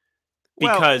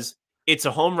because it's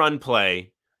a home run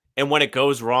play. And when it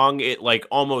goes wrong, it like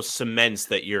almost cements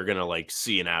that you're going to like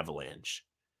see an avalanche.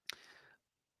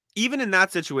 Even in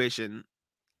that situation,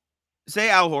 say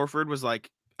Al Horford was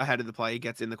like ahead of the play,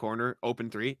 gets in the corner, open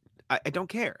 3. I don't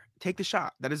care. Take the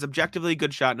shot. That is objectively a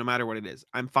good shot no matter what it is.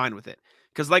 I'm fine with it.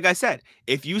 Because like I said,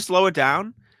 if you slow it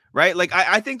down, right? Like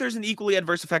I think there's an equally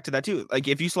adverse effect to that too. Like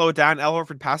if you slow it down, Al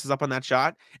Horford passes up on that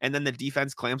shot and then the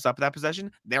defense clamps up that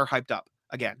possession, they're hyped up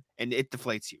again and it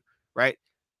deflates you, right?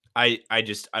 I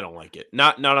don't like it.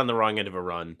 Not on the wrong end of a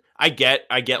run. I get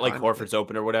like Horford's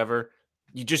open or whatever.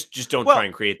 You just don't try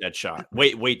and create that shot.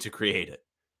 Wait to create it.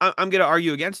 I'm going to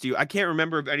argue against you. I can't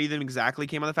remember if any of them exactly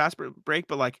came on the fast break,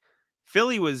 but like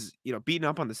Philly was, beating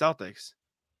up on the Celtics.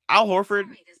 Al Horford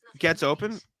gets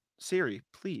open. Siri,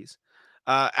 please.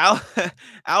 Al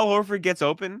Horford gets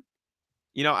open.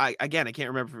 I can't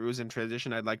remember if it was in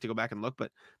transition. I'd like to go back and look,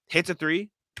 but hits a 3,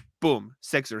 boom,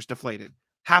 Sixers deflated.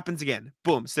 Happens again,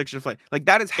 boom, Sixers deflated. Like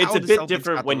that is how it's a bit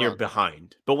different when you're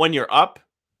behind, but when you're up,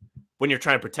 when you're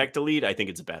trying to protect the lead, I think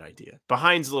it's a bad idea.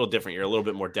 Behind's a little different. You're a little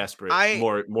bit more desperate.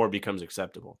 More becomes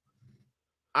acceptable.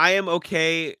 I am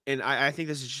okay, and I think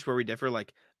this is just where we differ.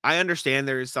 Like, I understand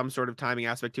there is some sort of timing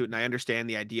aspect to it, and I understand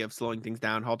the idea of slowing things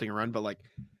down, halting a run, but like,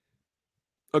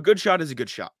 a good shot is a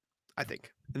good shot, I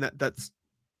think. And that's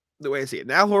the way I see it.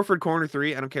 And Al Horford, corner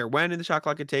 3, I don't care when in the shot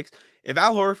clock it takes. If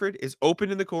Al Horford is open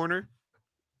in the corner,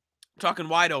 talking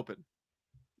wide open,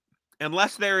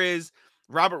 unless there is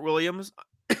Robert Williams...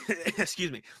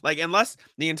 excuse me, like unless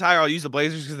the entire, I'll use the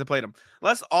Blazers because they played them,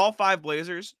 unless all 5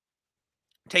 Blazers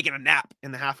taking a nap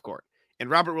in the half court and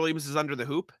Robert Williams is under the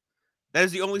hoop, that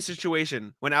is the only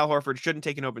situation when Al Horford shouldn't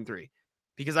take an open 3,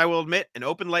 because I will admit an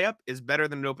open layup is better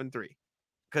than an open 3,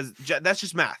 because that's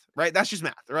just math, right? That's just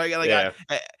math, right? Like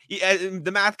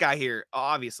the math guy here,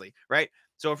 obviously, right?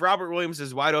 So if Robert Williams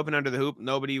is wide open under the hoop,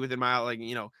 nobody within my,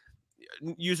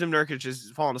 Yusuf Nurkic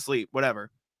is falling asleep,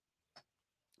 whatever,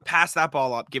 pass that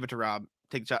ball up, give it to Rob,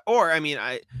 take the shot. Or,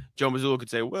 Joe Mazzulla could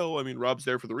say, well, Rob's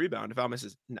there for the rebound. If Al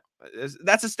misses, no,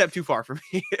 that's a step too far for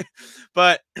me.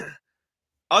 But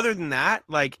other than that,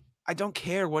 like, I don't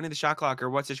care when in the shot clock or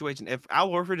what situation. If Al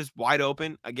Horford is wide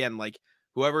open, again, like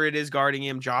whoever it is guarding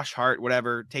him, Josh Hart,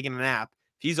 whatever, taking a nap,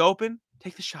 if he's open,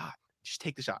 take the shot. Just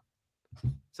take the shot.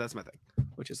 So that's my thing,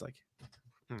 which is like,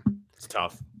 It's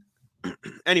tough.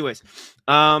 anyways,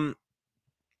 we got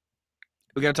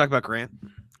to talk about Grant.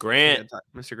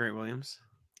 Mr. Grant Williams.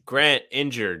 Grant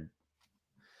injured.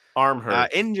 Arm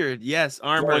hurt. Injured, yes,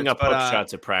 arm Throwing hurts, up hook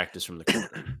shots at practice from the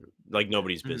corner. Like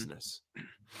nobody's business.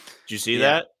 Did you see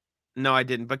that? No, I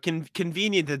didn't. But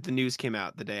convenient that the news came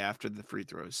out the day after the free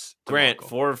throws. Grant, debacle.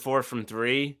 4 of 4 from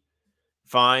 3.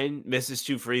 Fine. Misses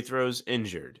 2 free throws.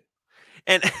 Injured.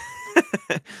 And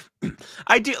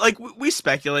I do like we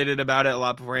speculated about it a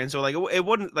lot beforehand. So like it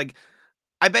wouldn't like.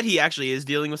 I bet he actually is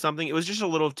dealing with something. It was just a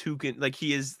little too like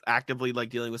he is actively like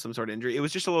dealing with some sort of injury. It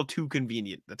was just a little too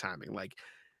convenient, the timing. Like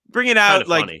bring it out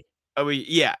like funny.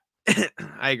 Yeah.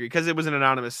 I agree, because it was an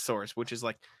anonymous source, which is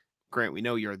like, Grant, we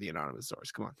know you're the anonymous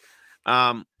source. Come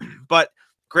on. But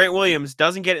Grant Williams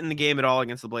doesn't get in the game at all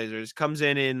against the Blazers. Comes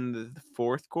in the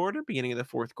fourth quarter, beginning of the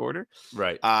fourth quarter.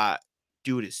 Right.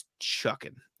 Dude is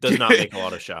chucking. Does not make a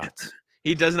lot of shots.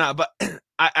 He does not. But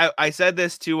I said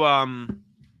this to who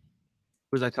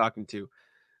was I talking to?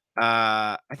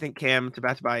 I think Cam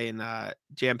Tabatabai and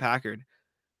Jam Packard.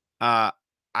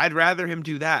 I'd rather him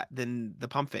do that than the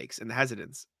pump fakes and the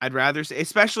hesitance. I'd rather say,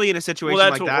 especially in a situation Well,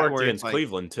 like that's that what worked where against it's like,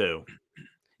 Cleveland too.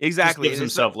 exactly, Just gives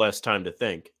himself less time to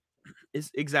think.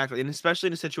 Exactly, and especially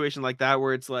in a situation like that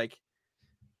where it's like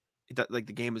the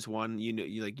game is won.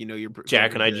 You're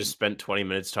Jack and I just spent 20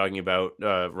 minutes talking about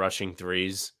rushing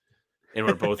threes, and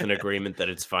we're both in agreement that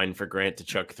it's fine for Grant to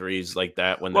chuck threes like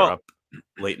that when they're up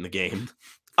late in the game.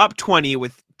 Up 20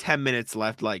 with 10 minutes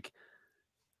left, like,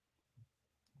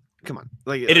 come on.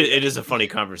 Like it is a funny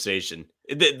conversation.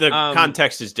 The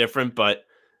context is different, but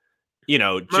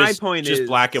my point just is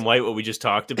black and white what we just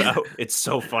talked about. It's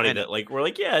so funny that like we're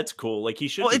like, yeah, it's cool. Like he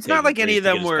should. Well, it's not like any of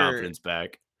them were confidence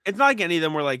back. It's not like any of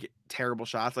them were like terrible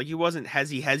shots. Like he wasn't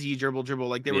hezzy dribble.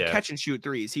 Like they were catch and shoot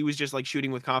threes. He was just like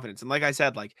shooting with confidence. And like I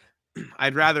said, like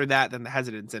I'd rather that than the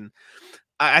hesitance. And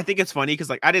I think it's funny because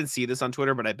like I didn't see this on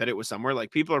Twitter, but I bet it was somewhere.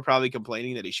 Like people are probably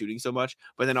complaining that he's shooting so much,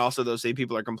 but then also those same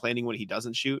people are complaining when he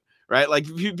doesn't shoot, right? Like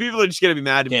people are just gonna be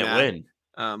mad. Can't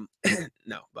win.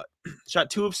 No, but shot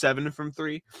 2 of 7 from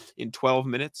 3 in 12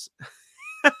 minutes.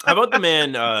 How about the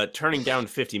man turning down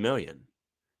 $50 million?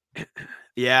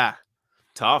 Yeah,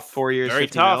 tough. 4 years, very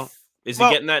tough. Mil. Is he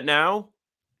getting that now?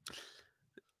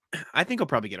 I think he'll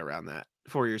probably get around that.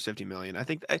 4 years, $50 million. I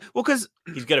think. Because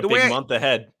he's got a big month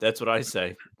ahead. That's what I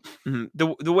say.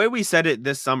 The way we said it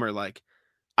this summer, like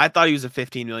I thought he was a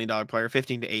 $15 million player.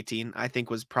 15 to 18, I think,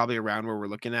 was probably around where we're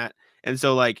looking at. And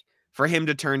so, like, for him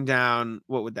to turn down,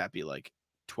 what would that be, like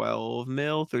 12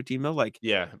 mil, 13 mil? Like,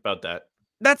 yeah, about that.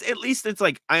 That's at least it's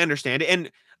like I understand it,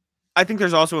 and I think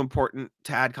there's also important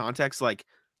to add context. Like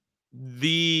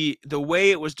the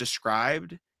way it was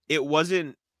described, it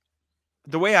wasn't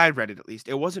the way I read it. At least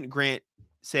it wasn't Grant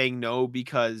saying no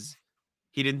because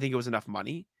he didn't think it was enough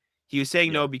money. He was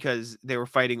saying no because they were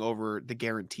fighting over the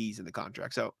guarantees in the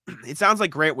contract. So it sounds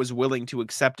like Grant was willing to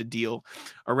accept a deal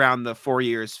around the 4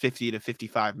 years, 50 to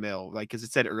 55 mil. Like, because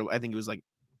it said early, I think it was like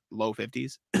low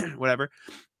 50s, whatever.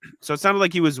 So it sounded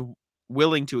like he was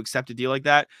willing to accept a deal like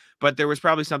that. But there was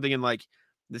probably something in like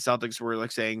the Celtics were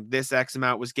like saying this X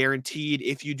amount was guaranteed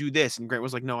if you do this. And Grant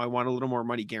was like, no, I want a little more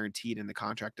money guaranteed in the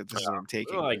contract that this is what I'm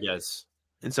taking. Well, I guess.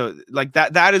 And so like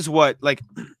that is what like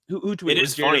who tweeted. It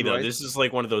is funny though. This is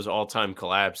like one of those all-time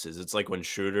collapses. It's like when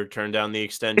Schroeder turned down the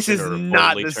extension. This is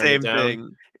not the same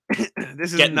thing.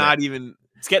 This is not even.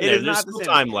 It's getting there. There's still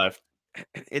time left.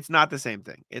 It's not the same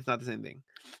thing. It's not the same thing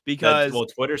because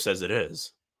Twitter says it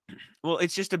is. Well,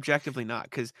 it's just objectively not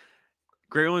because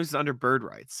Grant Williams is under bird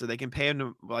rights, so they can pay him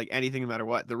to, like anything no matter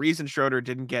what. The reason Schroeder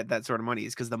didn't get that sort of money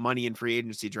is because the money in free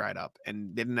agency dried up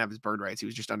and didn't have his bird rights. He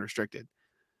was just unrestricted.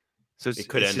 So it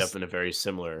could end up in a very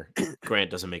similar.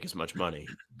 Grant doesn't make as much money.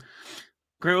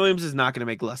 Grant Williams is not going to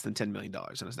make less than $10 million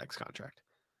in his next contract.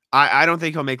 I don't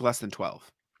think he'll make less than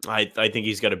 12. I think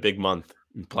he's got a big month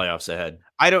in playoffs ahead.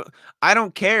 I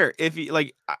don't care if he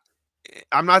like.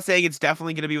 I'm not saying it's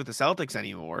definitely going to be with the Celtics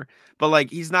anymore, but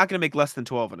like he's not going to make less than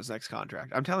 12 in his next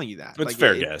contract. I'm telling you that. It's like,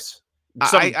 fair guess.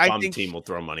 Some I think team will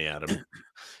throw money at him.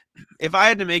 If I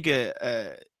had to make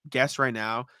a guess right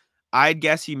now, I'd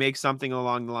guess he makes something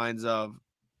along the lines of,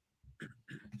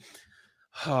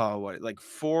 like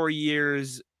 4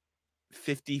 years,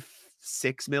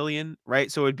 56 million, right?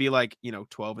 So it'd be like,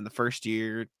 12 in the first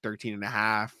year, 13 and a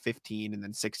half, 15, and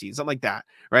then 16, something like that,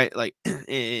 right? Like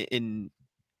in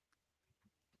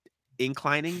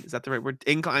inclining, is that the right word?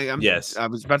 Inclining. Yes. I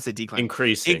was about to say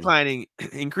declining.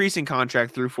 Increasing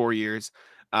contract through 4 years.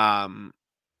 And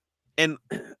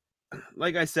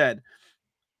like I said,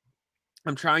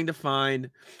 I'm trying to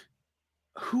find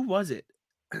who was it?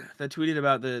 that tweeted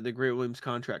about the Grant Williams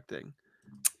contract thing?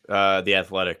 The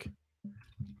Athletic.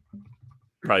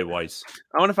 Probably Weiss.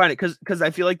 I want to find it because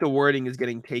I feel like the wording is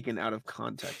getting taken out of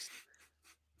context.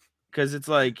 Because it's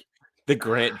like the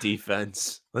Grant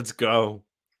defense. Let's go.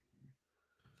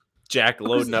 Jack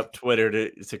loading up Twitter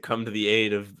to come to the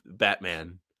aid of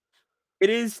Batman. It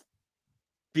is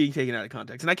being taken out of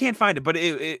context, and I can't find it. But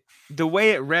the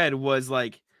way it read was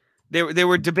like they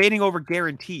were debating over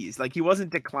guarantees. Like he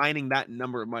wasn't declining that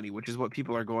number of money, which is what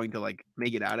people are going to like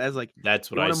make it out as. Like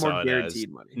that's what I saw it as.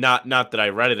 Money. Not that I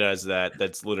read it as that.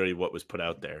 That's literally what was put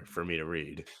out there for me to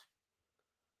read.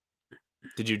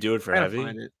 Did you do it for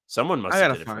Heavy? Someone must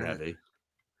have did it for Heavy.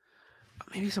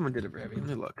 Maybe someone did it for Heavy. Let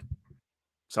me look.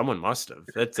 Someone must have.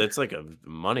 That's like a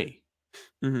money.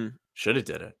 Mm-hmm. Should have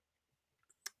did it.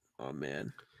 Oh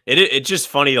man, it's just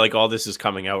funny. Like all this is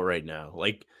coming out right now.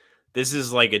 Like this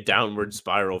is like a downward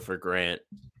spiral for Grant.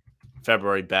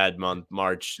 February bad month.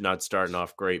 March not starting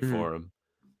off great for him.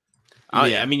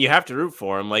 I mean, you have to root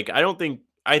for him. Like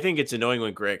I think it's annoying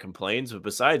when Grant complains, but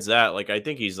besides that, like I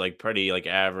think he's like pretty like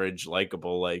average,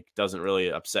 likable. Like doesn't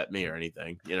really upset me or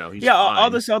anything. You know, he's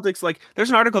all the Celtics. Like there's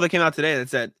an article that came out today that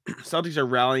said Celtics are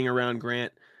rallying around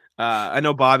Grant. I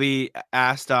know Bobby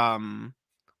asked,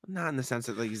 not in the sense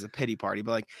that like he's a pity party,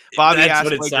 but like Bobby that's asked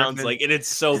what it Blake sounds Griffin. like, and it's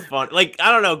so fun. Like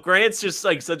I don't know, Grant's just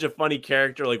like such a funny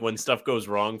character. Like when stuff goes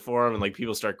wrong for him and like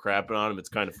people start crapping on him, it's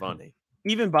kind of funny.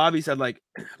 Even Bobby said, like,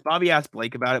 Bobby asked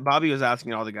Blake about it. Bobby was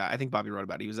asking all the guys. I think Bobby wrote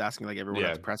about it. He was asking, like, everyone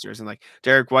at the pressers. And, like,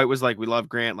 Derek White was like, we love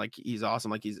Grant. Like, he's awesome.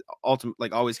 Like, he's ultimate,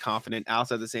 like, always confident. Al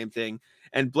said the same thing.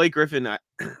 And Blake Griffin,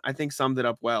 I think, summed it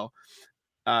up well.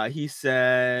 He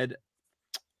said,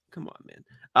 come on,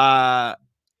 man.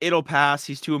 It'll pass.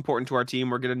 He's too important to our team.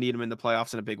 We're going to need him in the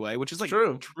playoffs in a big way, which is, like,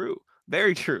 true.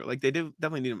 Very true. Like they did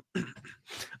definitely need him.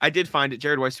 I did find it.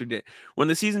 Jared Weiss did it. When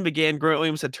the season began, Grant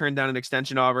Williams had turned down an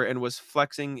extension offer and was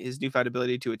flexing his newfound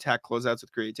ability to attack closeouts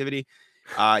with creativity.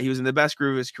 He was in the best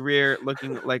groove of his career,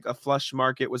 looking like a flush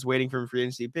market was waiting for him free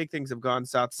agency. Big things have gone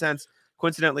south since.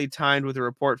 Coincidentally timed with a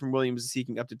report from Williams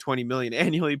seeking up to $20 million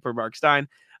annually per Mark Stein.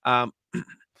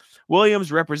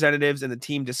 Williams representatives and the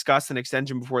team discussed an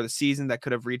extension before the season that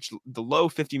could have reached the low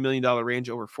 $50 million range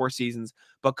over 4 seasons,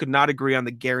 but could not agree on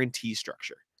the guarantee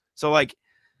structure. So, like,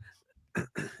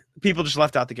 people just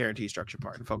left out the guarantee structure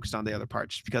part and focused on the other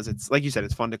part just because it's, like you said,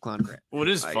 it's fun to clown Grant. Well, it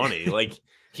is funny. Like,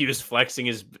 he was flexing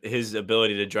his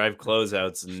ability to drive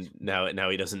closeouts, and now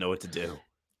he doesn't know what to do.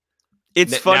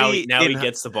 It's funny. Now he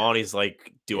gets the ball, and he's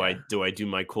like, do I do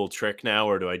my cool trick now,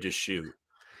 or do I just shoot?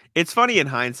 It's funny in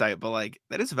hindsight, but like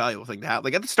that is a valuable thing to have.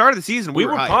 Like at the start of the season, we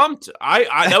were pumped. I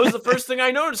that was the first thing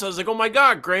I noticed. I was like, "Oh my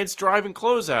god, Grant's driving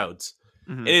closeouts."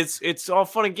 And it's all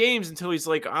fun and games until he's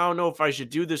like, "I don't know if I should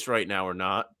do this right now or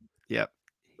not." Yep.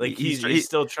 Like he's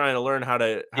still trying to learn how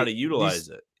to utilize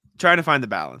it. Trying to find the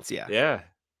balance. Yeah. Yeah.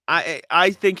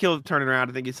 I think he'll turn it around.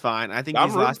 I think he's fine. I think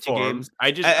these last 2 games.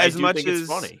 I think it's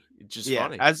funny. It's just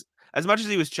funny. As much as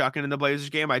he was chucking in the Blazers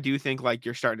game, I do think like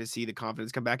you're starting to see the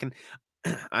confidence come back. And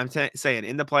I'm saying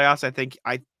in the playoffs,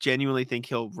 I genuinely think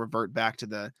he'll revert back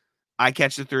to I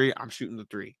catch the 3, I'm shooting the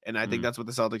 3. And I think that's what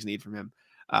the Celtics need from him.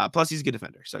 Plus he's a good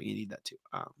defender, so you need that too.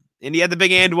 And he had the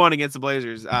big and one against the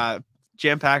Blazers.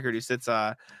 Jam Packard, who sits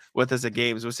with us at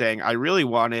games, was saying, I really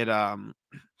wanted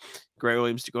Grant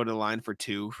Williams to go to the line for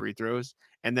 2 free throws.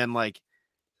 And then like,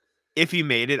 if he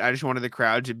made it, I just wanted the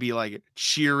crowd to be like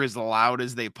cheer as loud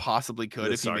as they possibly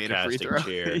could if he made a free throw.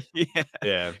 Cheer.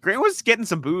 Yeah. Grant was getting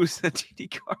some boos at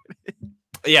TD Garden.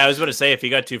 Yeah, I was going to say if he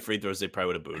got 2 free throws, they probably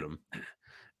would have booed him.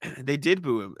 They did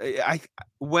boo him.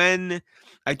 When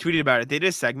I tweeted about it, they did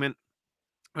a segment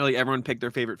where like everyone picked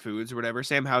their favorite foods or whatever.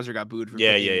 Sam Hauser got booed for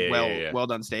well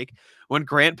done steak. When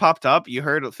Grant popped up, you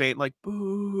heard a faint like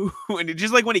boo, and it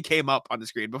just like when he came up on the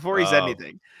screen before he said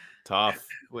anything. Tough.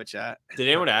 Which did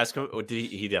anyone ask him? Or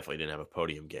he definitely didn't have a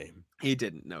podium game. He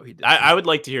didn't. No, he didn't. I would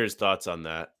like to hear his thoughts on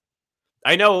that.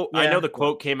 I know the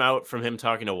quote came out from him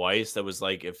talking to Weiss that was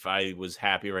like, if I was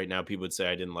happy right now, people would say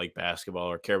I didn't like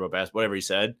basketball or care about basketball, whatever he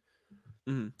said.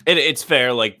 Mm-hmm. And it's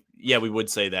fair. Like, yeah, we would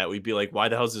say that. We'd be like, why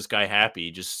the hell is this guy happy?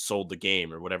 He just sold the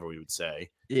game or whatever we would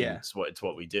say. Yeah. It's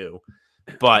what we do.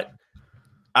 But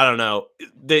I don't know.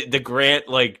 The Grant,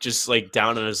 like, just like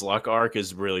down on his luck arc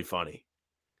is really funny.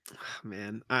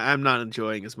 Man, I'm not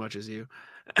enjoying as much as you.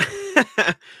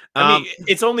 I mean,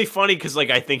 it's only funny because like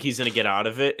I think he's gonna get out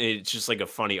of it. And it's just like a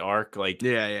funny arc. Like,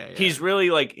 yeah. He's really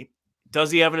like, does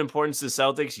he have an importance to the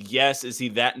Celtics? Yes. Is he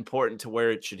that important to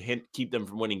where it should keep them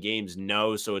from winning games?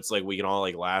 No. So it's like we can all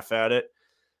like laugh at it.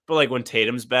 But like when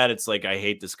Tatum's bad, it's like I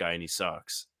hate this guy and he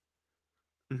sucks.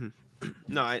 Mm-hmm.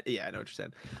 No, I know what you're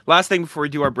saying. Last thing before we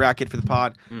do our bracket for the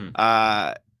pod,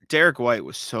 Derek White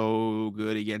was so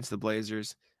good against the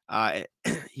Blazers.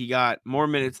 He got more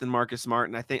minutes than Marcus Smart,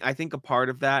 and I think a part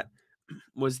of that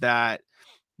was that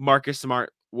Marcus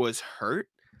Smart was hurt.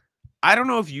 I don't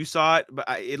know if you saw it, but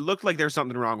it looked like there was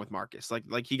something wrong with Marcus.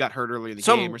 Like he got hurt early in the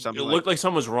game or something. It looked like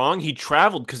something was wrong. He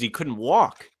traveled because he couldn't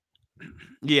walk.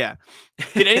 Yeah.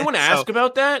 Did anyone ask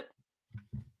about that?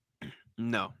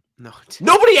 No.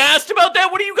 Nobody asked about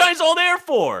that. What are you guys all there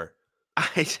for?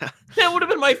 That would have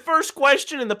been my first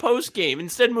question in the post game.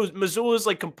 Instead, Missoula's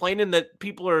like complaining that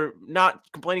people are not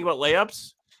complaining about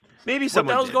layups. Maybe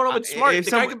someone. What the hell's going on with Smart? The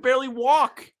guy could barely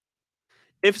walk.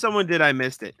 If someone did, I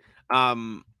missed it.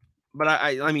 But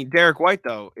I mean, Derek White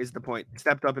though is the point.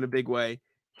 Stepped up in a big way.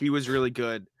 He was really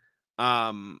good.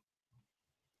 Adding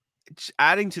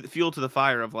to the fuel to the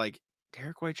fire of like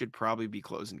Derek White should probably be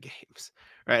closing games,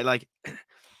 right? Like,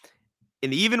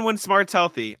 and even when Smart's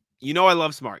healthy, I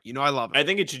love Smart. I love him. I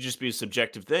think it should just be a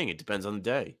subjective thing. It depends on the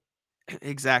day.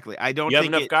 Exactly. I don't. You have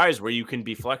enough guys where you can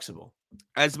be flexible.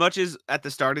 As much as at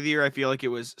the start of the year, I feel like it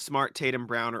was Smart, Tatum,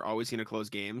 Brown are always going to close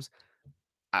games.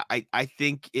 I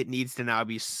think it needs to now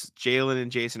be Jalen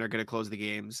and Jason are going to close the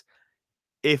games.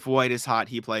 If White is hot,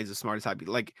 he plays. As Smart is hot.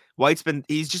 Like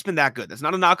he's just been that good. That's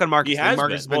not a knock on Marcus. He has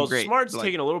Marcus been. Well, great. Smart's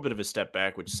taking a little bit of a step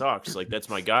back, which sucks. Like that's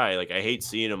my guy. Like I hate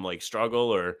seeing him like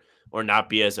struggle or not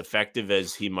be as effective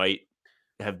as he might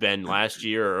have been last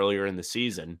year or earlier in the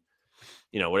season.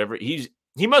 Whatever he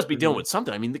must be dealing with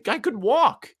something. I mean, the guy couldn't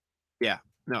walk. Yeah.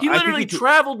 No, he literally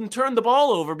traveled and turned the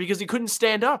ball over because he couldn't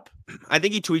stand up. I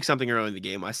think he tweaked something early in the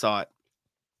game. I saw it.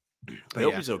 But I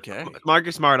hope he's okay.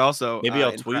 Marcus Smart also. Maybe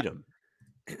I'll tweet him.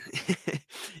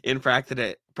 In practice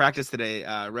today,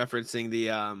 referencing the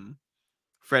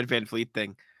Fred VanVleet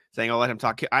thing, saying I'll let him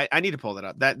talk. I need to pull that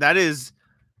up.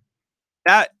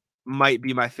 That might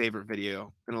be my favorite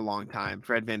video in a long time.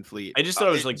 Fred VanVleet. I just thought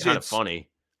it was kind of funny.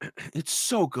 It's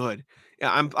so good.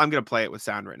 Yeah, I'm gonna play it with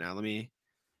sound right now.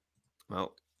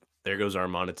 Well, there goes our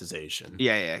monetization.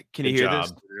 Yeah. Can you hear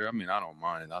this? I mean, I don't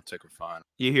mind. I'll take a fine.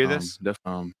 You hear this?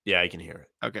 Yeah, I can hear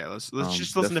it. Okay, let's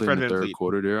just listen to Fred VanVleet. Third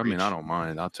quarter there. I mean, I don't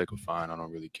mind. I'll take a fine. I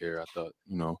don't really care. I thought,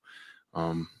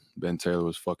 Ben Taylor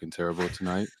was fucking terrible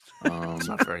tonight. It's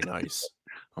not very nice.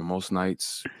 On most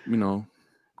nights,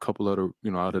 couple of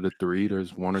out of the three,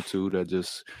 there's one or two that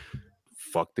just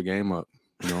fuck the game up.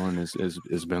 And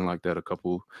it's been like that a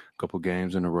couple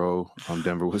games in a row.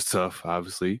 Denver was tough,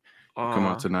 obviously. Come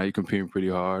out tonight, you're competing pretty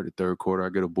hard. The third quarter, I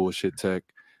get a bullshit tech,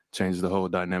 change the whole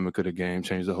dynamic of the game,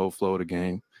 change the whole flow of the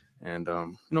game. And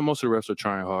most of the refs are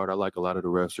trying hard. I like a lot of the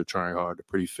refs are trying hard. They're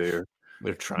pretty fair.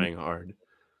 They're trying hard.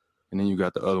 And then you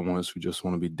got the other ones who just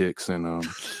want to be dicks and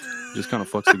just kind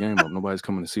of fucks the game up. Nobody's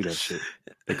coming to see that shit.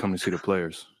 They come to see the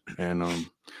players. And I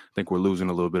think we're losing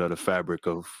a little bit of the fabric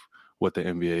of what the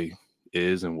NBA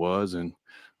is and was. And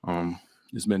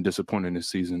it's been disappointing this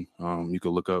season. You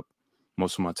could look up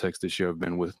most of my texts this year have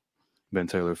been with Ben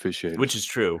Taylor officiating. Which is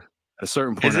true. At a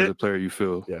certain point as a player, you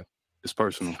feel it's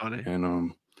personal.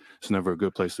 And it's never a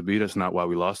good place to be. That's not why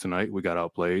we lost tonight. We got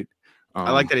outplayed.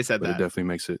 I like that he said that. It definitely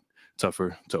makes it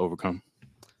tougher to overcome.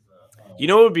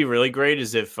 What would be really great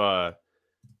is if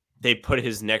they put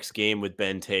his next game with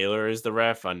Ben Taylor as the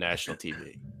ref on national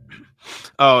TV.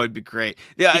 Oh, it'd be great.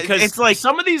 Yeah, because it's like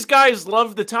some of these guys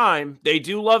love the time. They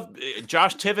do love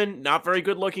Josh Tiven, not very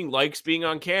good looking, likes being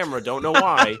on camera. Don't know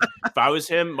why. If I was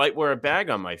him, might wear a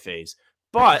bag on my face.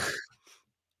 But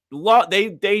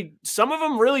they some of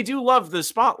them really do love the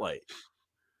spotlight.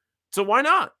 So why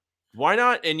not? Why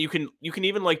not? And you can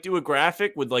even like do a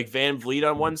graphic with like VanVleet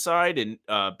on one side and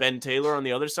Ben Taylor on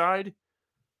the other side.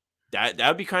 That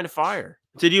would be kind of fire.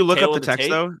 Did you look up the text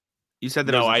though? You said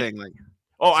that it was a thing. Like,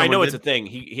 I know it's a thing.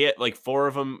 He had like 4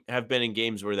 of them have been in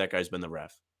games where that guy's been the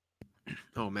ref.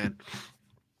 Oh man,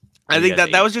 I think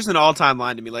that was just an all-time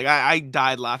line to me. Like I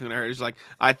died laughing when I heard it. It's like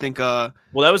I think. Well,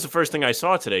 that was the first thing I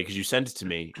saw today because you sent it to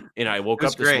me, and I woke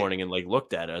up this morning and like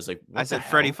looked at it. I was like, I said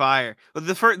Freddie Fire. But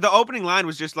the opening line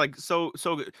was just like so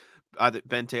good.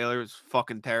 Ben Taylor was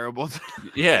fucking terrible.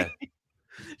 Yeah,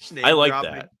 I like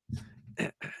that.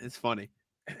 It's funny.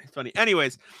 It's funny.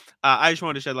 Anyways, I just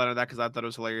wanted to shed light on that because I thought it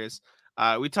was hilarious.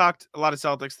 We talked a lot of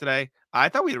Celtics today. I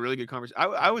thought we had a really good conversation.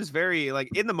 I was very like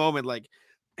in the moment. Like,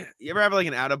 you ever have like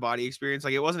an out of body experience?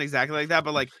 Like it wasn't exactly like that,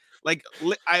 but like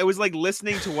I was like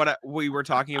listening to what we were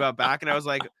talking about back, and I was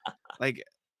like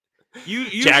you.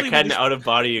 Jack had an out of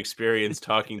body experience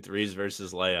talking threes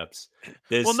versus layups.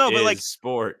 This is like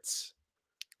sports.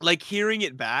 Like hearing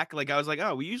it back, like I was like,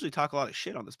 oh, we usually talk a lot of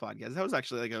shit on this podcast. That was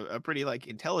actually like a pretty like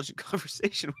intelligent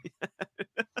conversation we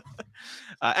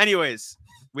had. Anyways,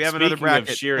 we have another bracket.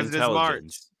 Of sheer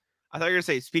intelligence. I thought you were gonna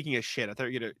say speaking of shit. I thought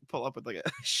you were gonna pull up with like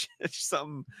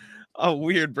a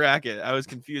weird bracket. I was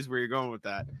confused where you're going with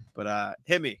that. But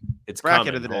hit me. It's Bracket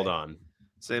coming. of the Hold day. on.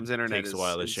 Sam's internet Takes is a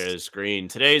while to is- share the screen.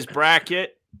 Today's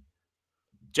bracket.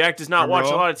 Jack does not Drum watch a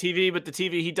roll. lot of TV, but the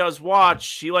TV he does watch,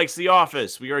 he likes The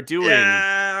Office. We are doing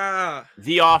Yeah.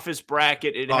 The Office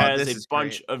bracket. It Oh, has this a is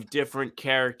bunch great. of different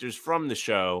characters from the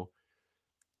show.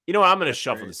 You know what? I'm going to That's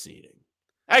shuffle great. the seating.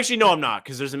 Actually, no, I'm not,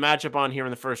 because there's a matchup on here in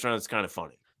the first round that's kind of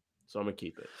funny. So I'm going to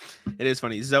keep it. It is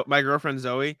funny. My girlfriend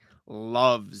Zoe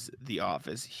loves The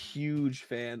Office. Huge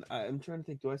fan. I'm trying to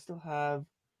think. Do I still have?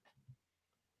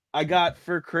 I got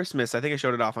for Christmas. I think I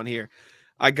showed it off on here.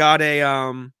 I got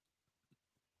a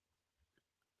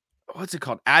what's it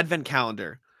called? Advent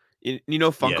calendar. You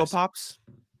know Funko Yes. Pops,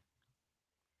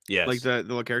 Yes. like the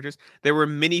little characters. They were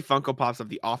mini Funko Pops of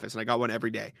The Office, and I got one every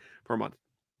day for a month.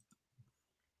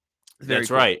 Very That's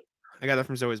cool. right. I got that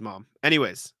from Zoe's mom.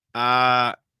 Anyways,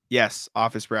 yes,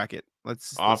 Office bracket.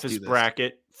 Let's Office do this.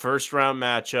 bracket, first round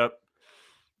matchup.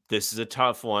 This is a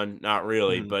tough one. Not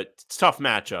really, Mhm. but it's a tough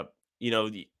matchup. You know,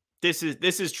 this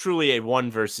is truly a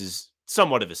 1 versus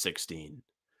somewhat of a 16.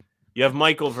 You have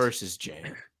Michael versus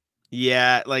Jan.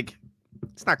 Yeah, like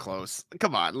it's not close.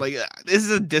 Come on, like this is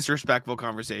a disrespectful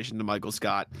conversation to Michael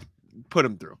Scott. Put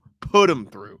him through. Put him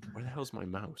through. Where the hell's my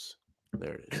mouse?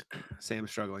 There it is.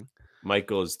 Sam's struggling.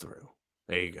 Michael is through.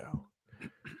 There you go.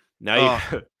 Now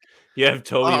you have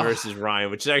Toby Oh. versus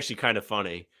Ryan, which is actually kind of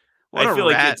funny. What I a feel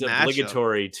like rat it's matchup.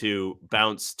 obligatory to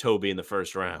bounce Toby in the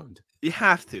first round. You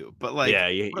have to, but like, yeah,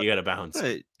 you what got to bounce. what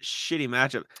a shitty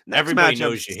matchup. Next Everybody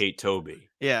knows matchup's- you hate Toby.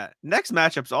 Yeah, next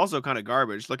matchup's also kind of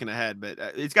garbage. Looking ahead, but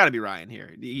it's got to be Ryan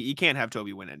here. You can't have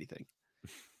Toby win anything.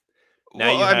 Now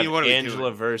Well, you have I mean, what are we Angela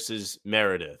doing? versus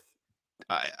Meredith.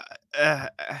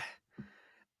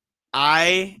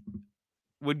 I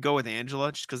would go with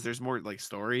Angela just because there's more like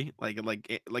story. Like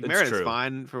It's Meredith's true.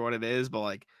 fine for what it is, but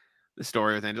like the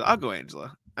story with Angela, I'll go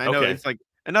Angela. I know Okay. it's like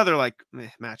another like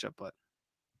matchup, but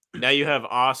Now you have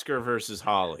Oscar versus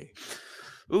Holly.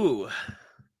 ooh,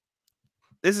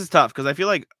 this is tough because I feel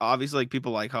like obviously like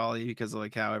people like Holly because of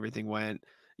like how everything went.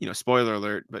 You know, spoiler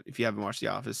alert, but if you haven't watched The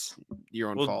Office,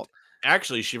 your own Well, fault.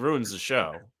 Actually, she ruins the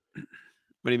show.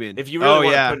 What do you mean? If you really Oh, want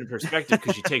to yeah, put it in perspective,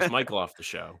 because she takes Michael off the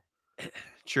show.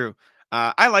 true.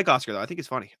 I like Oscar though. I think it's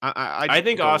funny. I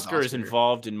think go with Oscar is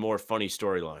involved in more funny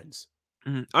storylines.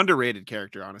 Mhm. Underrated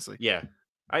character, honestly. Yeah,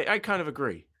 I kind of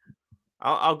agree.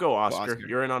 I'll go Oscar. Oscar.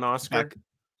 You're in on Oscar? Back-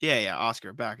 Yeah,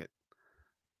 Oscar, back it.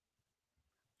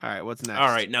 All right, what's next? All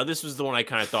right, now this was the one I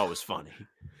kind of thought was funny.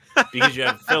 Because you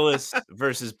have Phyllis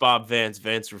versus Bob Vance,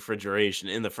 Vance Refrigeration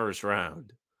in the first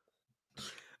round.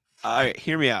 All right,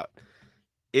 hear me out.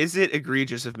 Is it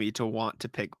egregious of me to want to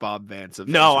pick Bob Vance? Of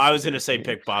No, Vance I was going to say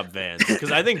Refrigeration? pick Bob Vance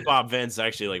because I think Bob Vance is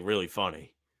actually like really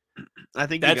funny. I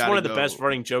think you That's one gotta of the best go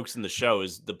running jokes in the show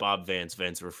is the Bob Vance,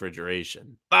 Vance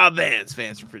Refrigeration. Bob Vance,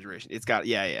 Vance Refrigeration. It's got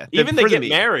yeah. Even they for the get meme.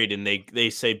 married and they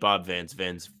say Bob Vance,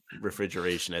 Vance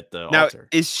Refrigeration at the Now, altar.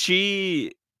 is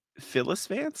she Phyllis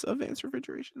Vance of Vance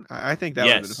Refrigeration? I think that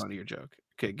would have been a Yes. funnier joke.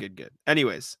 Okay, good.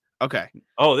 Anyways, okay.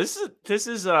 Oh, this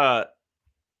is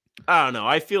I don't know.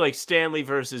 I feel like Stanley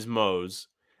versus Mose.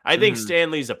 I think Mhm.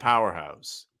 Stanley's a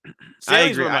powerhouse.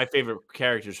 Stanley's agree. one of my favorite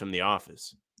characters from The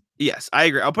Office. Yes, I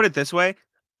agree. I'll put it this way.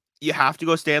 You have to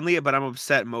go Stanley, but I'm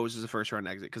upset Mose is a first round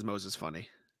exit because Mose is funny.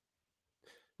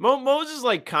 Mose is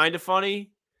like kind of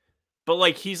funny, but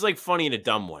like he's like funny in a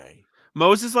dumb way.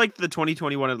 Mose is like the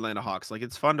 2021 Atlanta Hawks. Like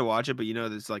it's fun to watch it, but you know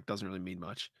this like doesn't really mean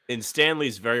much. And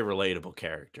Stanley's very relatable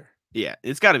character. Yeah,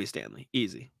 it's got to be Stanley.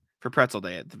 Easy for Pretzel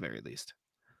Day at the very least.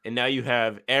 And now you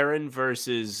have Aaron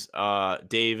versus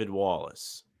David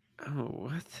Wallace. Oh,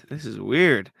 what? This is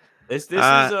weird. This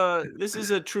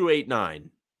is a true 8-9.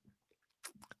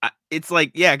 It's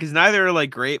like yeah, because neither are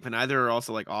like great, but neither are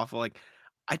also like awful. Like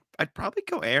I'd probably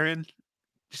go Aaron,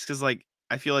 just because like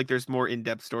I feel like there's more in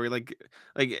depth story. Like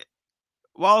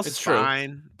Wallace It's is true.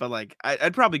 fine, but like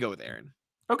I'd probably go with Aaron.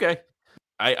 Okay.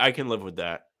 I can live with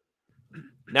that.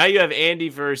 Now you have Andy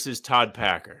versus Todd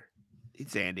Packer.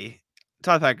 It's Andy.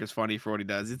 Todd Packer's funny for what he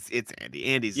does. It's Andy.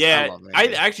 Andy's Yeah, love I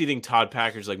Andy. actually think Todd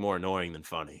Packer's like more annoying than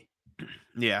funny.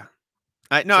 Yeah.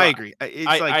 So I agree. It's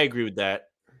I like agree with that.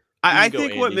 I you can go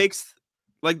think what Andy. makes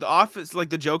like the Office, like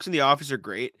the jokes in the Office are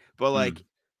great, but like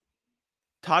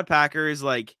Todd Packer is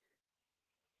like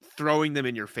throwing them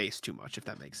in your face too much, if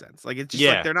that makes sense. Like it's just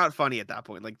Yeah. like they're not funny at that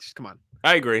point. Like just come on.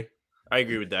 I agree. I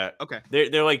agree with that. Okay.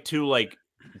 They're like two like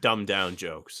dumbed down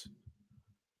jokes.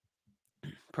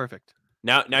 Perfect.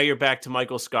 Now you're back to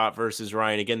Michael Scott versus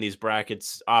Ryan. Again, these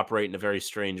brackets operate in a very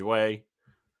strange way.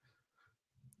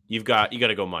 You got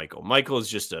to go Michael. Michael is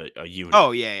just a unit.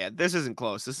 Oh yeah. This isn't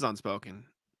close. This is unspoken.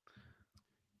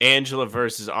 Angela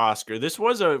versus Oscar. This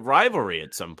was a rivalry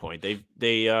at some point.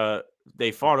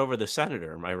 They fought over the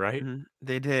senator. Am I right?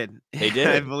 They did. They I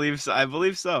did. believe so. I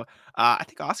believe so. I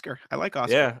think Oscar. I like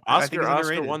Oscar. Yeah, I think Oscar he's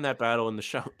underrated. won that battle in the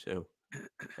show too.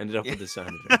 Ended up Yeah. with the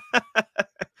senator.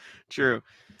 True.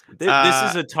 This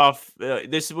is a tough.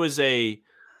 This was a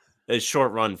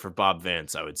short run for Bob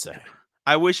Vance, I would say.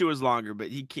 I wish it was longer, but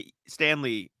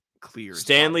Stanley clears.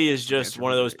 Stanley Bob is Vance just from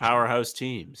one of those relegation. powerhouse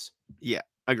teams. Yeah,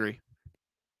 agree.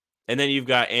 And then you've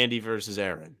got Andy versus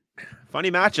Aaron.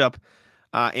 Funny matchup.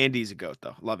 Andy's a goat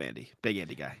though. Love Andy. Big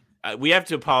Andy guy. We have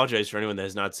to apologize for anyone that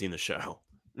has not seen the show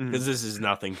Mhm. because this is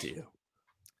nothing to you.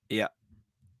 Yeah.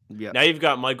 Now you've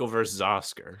got Michael versus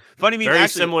Oscar. Funny meme. Very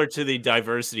Actually, similar to the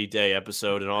Diversity Day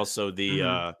episode, and also the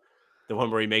Mhm. the one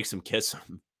where he makes him kiss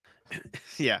him.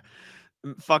 yeah.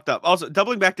 Fucked up. Also,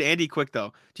 doubling back to Andy quick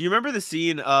though. Do you remember the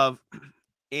scene of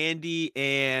Andy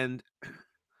and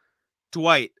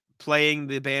Dwight playing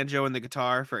the banjo and the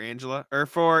guitar for Angela or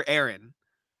for Aaron?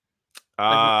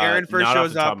 Like, when Aaron first not shows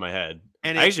off the top up, of my head.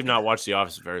 and I actually have not watched The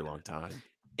Office in a very long time.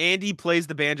 Andy plays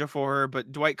the banjo for her,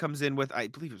 but Dwight comes in with, I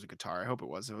believe it was a guitar. I hope it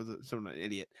was. It was someone, an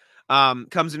idiot.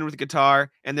 Comes in with a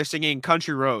guitar, and they're singing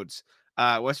 "Country Roads."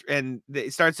 And they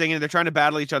start singing. They're trying to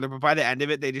battle each other, but by the end of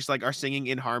it, they just like are singing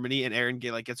in harmony. And Aaron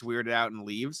gets weirded out and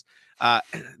leaves.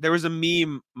 There was a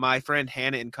meme my friend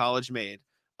Hannah in college made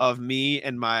of me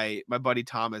and my buddy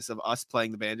Thomas of us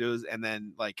playing the banjos, and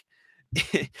then like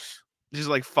just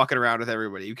like fucking around with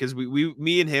everybody because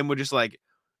me and him would just like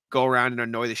go around and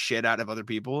annoy the shit out of other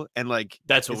people, and like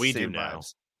That's what it's we the do same now.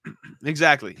 vibes.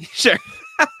 Exactly. Sure.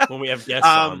 When we have guests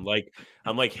on, like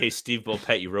I'm like, hey, Steve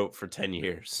Bulpett, you wrote for 10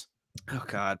 years. Oh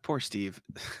God, poor Steve.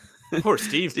 Poor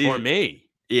Steve, poor me.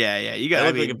 Yeah, you got. I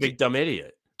look like a big dumb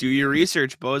idiot. Do your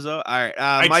research, bozo. All right,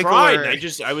 I Michael tried.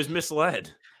 or, I was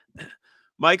misled.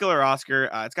 Michael or Oscar.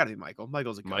 It's got to be Michael.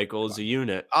 Michael is a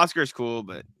unit. Oscar's cool,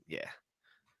 but yeah.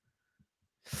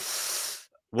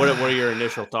 What are your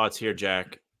initial thoughts here,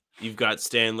 Jack? You've got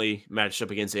Stanley matched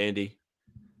up against Andy.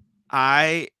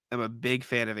 I am a big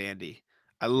fan of Andy.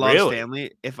 I love Really?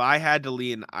 Stanley. If I had to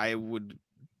lean, I would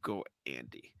go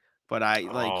Andy. But I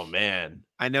like. Oh man,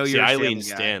 I know you're. I a lean guy.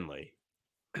 Stanley.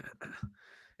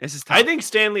 This is tough. I think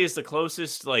Stanley is the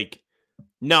closest like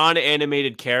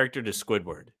non-animated character to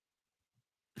Squidward.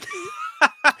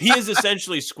 He is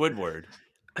essentially Squidward.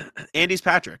 Andy's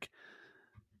Patrick.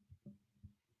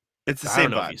 It's the I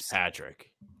same don't know if vibes. he's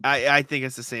Patrick. I think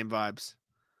it's the same vibes.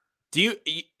 Do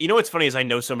you know what's funny is I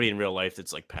know somebody in real life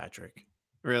that's like Patrick.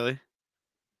 Really?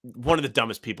 One of the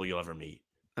dumbest people you'll ever meet.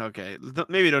 Okay.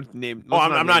 Maybe don't name. Oh,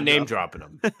 I'm not name dropping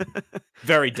him.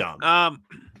 Very dumb.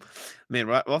 Man,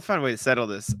 we'll find a way to settle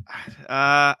this.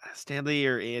 Stanley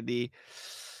or Andy.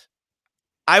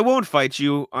 I won't fight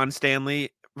you on Stanley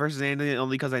versus Andy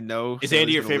only because I know. Is Stanley's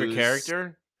Andy your gonna favorite lose.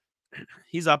 character?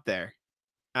 He's up there.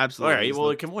 All Absolutely. right. He's Well,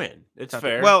 the it can win. It's tough-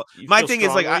 fair. Well, You my feel thing is,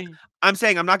 like, strongly? I'm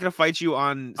saying I'm not going to fight you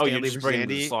on Oh, Stanley you're just versus bringing him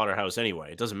to Andy. the slaughterhouse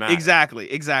anyway. It doesn't matter.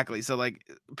 Exactly. So like,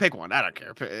 pick one. I don't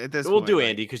care. At this We'll point, do like,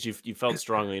 Andy because you felt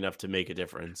strongly enough to make a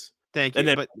difference. Thank you. And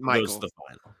then But goes Michael, to the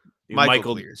final.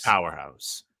 Michael clears.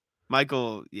 Powerhouse.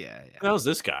 Michael, yeah. Who the hell's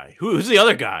this guy? Who's the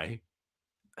other guy?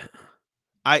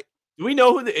 I- Do we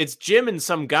know who it's Jim and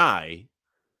some guy.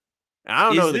 I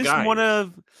don't know Is the this guy. one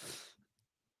of?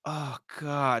 Oh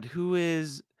God, who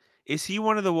is? Is he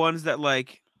one of the ones that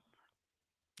like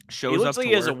shows He up? looks like to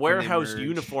he has a work when they warehouse merge?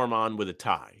 uniform on with a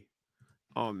tie.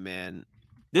 Oh man,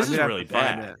 This I'm is gonna have really to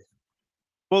find bad. it.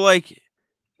 Well, like,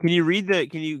 can you read the?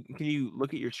 Can you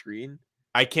look at your screen?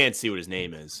 I can't see what his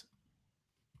name is.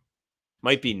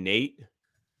 Might be Nate.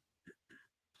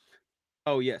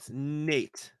 Oh yes,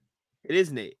 Nate. It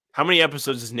is Nate. How many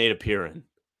episodes does Nate appear in?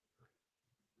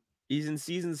 He's in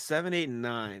seasons 7, 8, and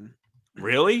 9.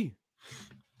 Really?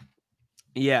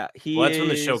 Yeah, he. Well, that's when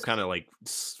the show is- kind of like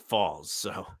falls.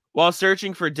 So While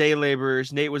searching for day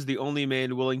laborers, Nate was the only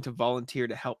man willing to volunteer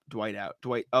to help Dwight out.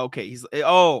 Dwight. Okay, he's.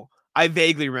 Oh, I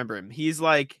vaguely remember him. He's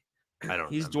like. I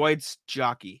don't. He's remember. Dwight's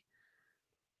jockey.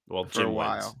 Well, for Jim a wins.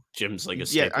 while. Jim's like a Yeah,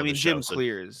 staple I of mean the show, Jim so-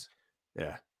 clears.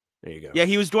 Yeah, there you go. Yeah,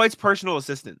 he was Dwight's personal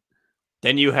assistant.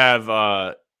 Then you have.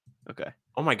 Okay,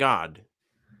 Oh my God,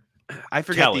 I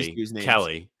forget Kelly. these dudes' names.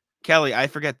 Kelly. I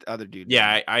forget the other dude.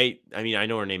 Yeah, name. I mean I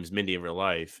know her name's Mindy in real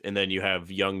life, and then you have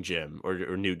young Jim or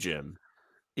new Jim.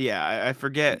 Yeah, I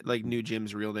forget like new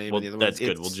Jim's real name. Well, and the other that's one.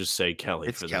 good. We'll just say Kelly.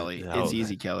 It's for the Kelly. hell It's of it.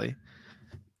 easy, Kelly.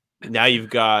 Now you've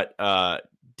got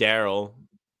Daryl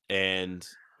and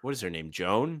what is her name?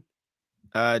 Joan?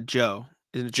 Joe.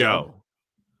 Isn't it Joe.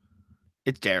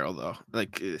 It's Daryl though.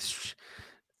 Like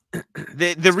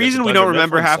the reason we Doug don't and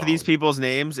remember Mifflin half of these song. people's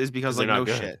names is because They're like not no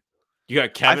good. shit. You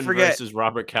got Kevin forget- versus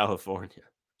Robert California.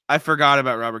 I forgot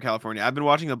about Robert California. I've been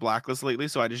watching The Blacklist lately,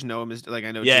 so I just know him as like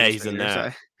I know. Yeah, James he's in Spader, so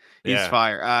that. he's Yeah.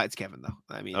 fire. It's Kevin though.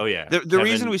 I mean, Oh yeah. the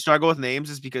reason Kevin- we struggle with names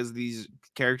is because these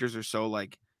characters are so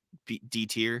like D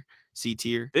tier, C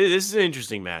tier. This is an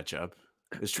interesting matchup.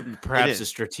 It's perhaps a is.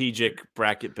 strategic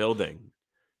bracket building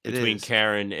It between is.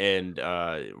 Karen and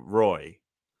Roy.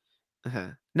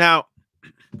 Now,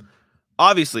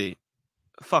 obviously,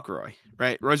 fuck Roy,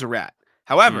 right? Roy's a rat.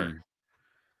 However,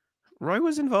 Roy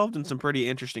was involved in some pretty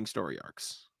interesting story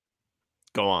arcs.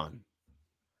 Go on.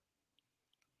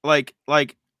 Like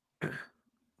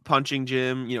punching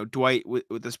Jim, Dwight with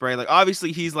the spray. Like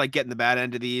obviously he's like getting the bad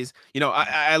end of these.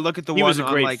 I look at the He one was a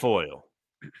on great like foil.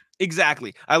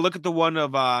 exactly. I look at the one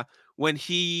of when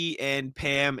he and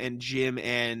Pam and Jim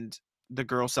and the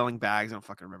girl selling bags. I don't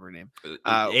fucking remember her name.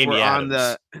 Amy we're Adams.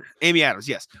 on Amy Adams.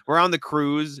 Yes, we're on the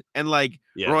cruise and like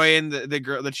Yes. Roy and the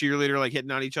girl, the cheerleader, like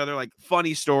hitting on each other. Like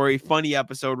funny story, funny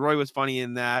episode. Roy was funny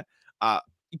in that.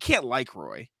 You can't like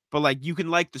Roy, but like you can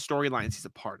like the storylines he's a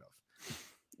part of.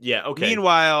 Yeah. Okay.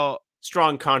 Meanwhile,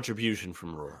 strong contribution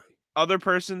from Roy. other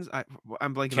persons,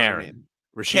 I'm blanking on her name.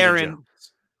 Rashida Karen.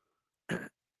 Jones.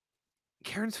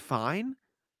 Karen's fine.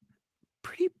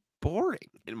 Pretty boring,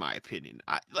 in my opinion.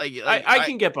 I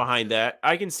can get behind that.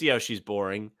 I can see how she's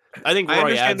boring. I think Roy I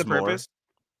understand adds the purpose.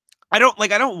 I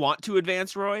don't want to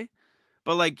advance Roy,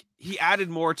 but like he added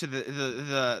more to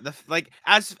the like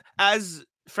as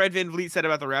Fred VanVleet said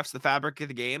about the refs, the fabric of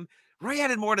the game. Roy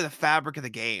added more to the fabric of the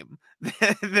game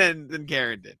than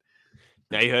Karen did.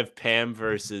 Now you have Pam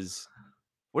versus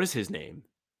what is his name?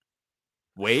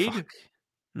 Wade? Fuck.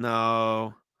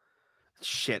 No.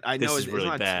 Shit. I This know is really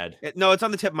not, bad. No, it's on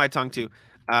the tip of my tongue too. Is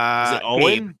it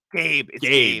Owen? Gabe. It's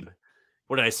Gabe. Gabe.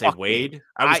 What did I say? Fuck Wade? Gabe.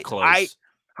 I was close.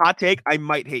 Hot take, I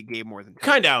might hate Gabe more than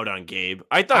Kind of out on Gabe.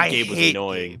 I thought Gabe was hate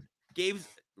annoying. Gabe's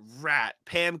rat.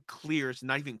 Pam clears,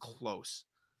 not even close.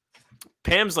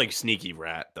 Pam's like sneaky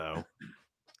rat though.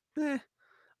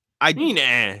 I mean,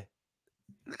 I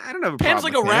don't have a Pam's problem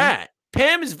like a with Pam. rat.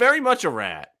 Pam is very much a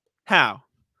rat. How?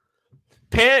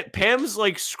 Pam's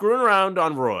like screwing around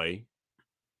on Roy,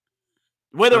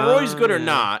 whether Roy's good or Yeah.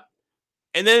 not.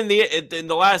 And then in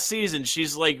the last season,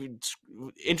 she's like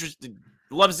interested,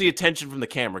 loves the attention from the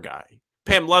camera guy.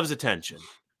 Pam loves attention.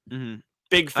 Mm-hmm.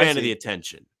 Big I fan of see. the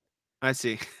attention. I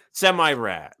see. Semi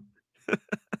rat.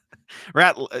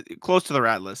 Rat close to the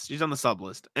rat list. She's on the sub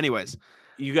list. Anyways,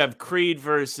 You have Creed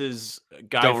versus a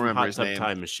guy Don't from remember Hot his Tub name.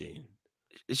 Time Machine.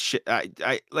 shit.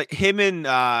 I like him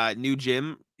and New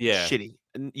Jim. Yeah. Shitty,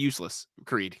 useless.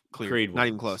 Creed, clear. Creed Not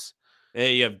even wins. close.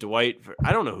 And you have Dwight.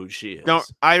 I don't know who she is. No,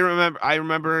 I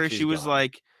remember She's she was gone.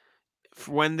 like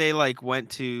when they like went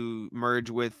to merge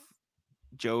with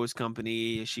Joe's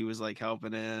company, she was like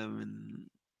helping him, and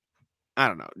I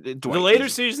don't know. The later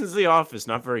seasons of The Office,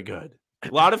 not very good. A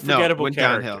lot of No, forgettable went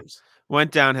downhill. characters.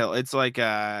 went downhill. It's like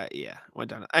went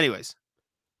down. Anyways,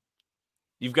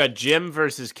 You've got Jim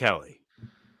versus Kelly.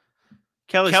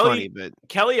 Kelly's Kelly- funny, but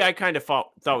Kelly, I kind of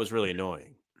thought was really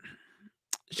annoying,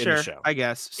 in the sure, show. I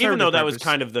guess. even Served though a that was purpose.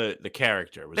 kind of the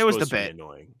character. It was the supposed to be bit.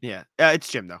 annoying. Yeah, it's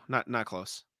Jim though, not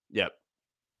close. Yep.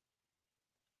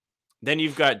 Then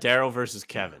you've got Daryl versus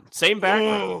Kevin. Same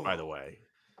background, Oh. by the way.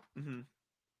 Mm-hmm.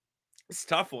 It's a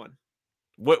tough one.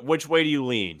 Which way do you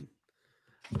lean?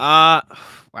 Wow,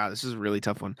 this is a really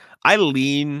tough one. I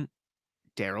lean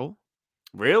Daryl.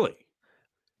 Really?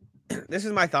 This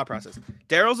is my thought process.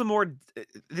 Daryl's a more.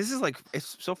 This is like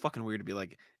it's so fucking weird to be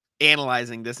like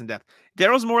analyzing this in depth.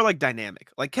 Daryl's more like dynamic.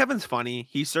 Like Kevin's funny.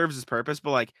 He serves his purpose,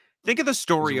 but like think of the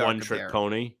story arc One of trick Daryl.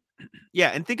 pony. Yeah,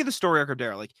 and think of the story arc of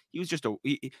Daryl. Like he was just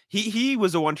he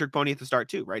was a one trick pony at the start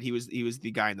too, right? He was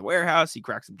the guy in the warehouse. He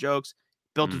cracked some jokes,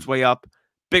 built his way up,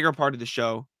 bigger part of the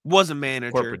show. Was a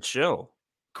manager. Corporate chill.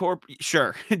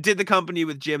 Sure. Did the company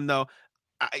with Jim though.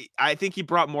 I think he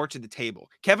brought more to the table.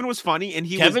 Kevin was funny, and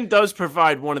Kevin does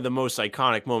provide one of the most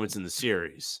iconic moments in the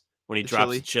series when he The drops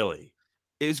chili? the chili.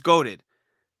 It was goated.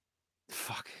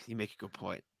 Fuck, you make a good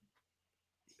point.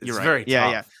 You're It's right. very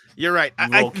yeah, tough. you're right.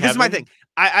 You roll This is my Kevin? thing.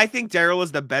 I think Daryl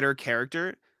is the better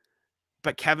character,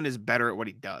 but Kevin is better at what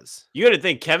he does. You got to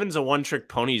think Kevin's a one trick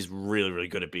pony. He's really, really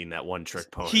good at being that one trick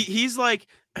pony. He's like,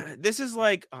 this is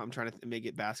like, I'm trying to make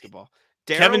it basketball.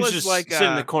 Daryl Kevin's is just like sitting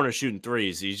in the corner shooting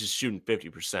threes. He's just shooting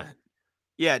 50%.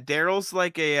 yeah, Daryl's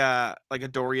like a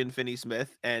Dorian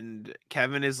Finney-Smith, and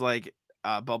Kevin is like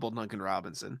Bubble Duncan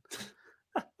Robinson.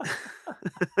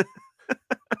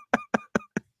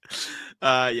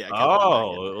 Yeah. Kevin,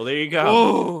 Oh, well, there you go.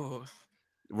 Oh.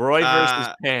 Roy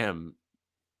versus Pam.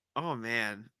 Oh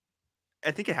man,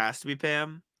 I think it has to be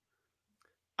Pam.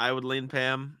 I would lean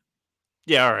Pam.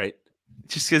 Yeah, all right.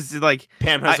 just because like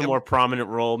Pam has I- a more prominent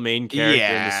role, main character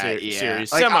in the Yeah,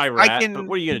 series. like, Semi-rat, can- but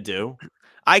what are you gonna do?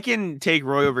 I can take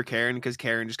Roy over Karen because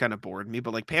Karen just kind of bored me,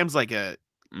 but like Pam's like a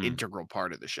Mm. integral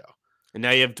part of the show. And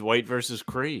now you have Dwight versus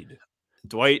Creed.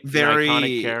 Dwight, an Very-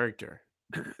 iconic character.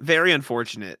 Very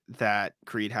unfortunate that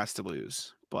Creed has to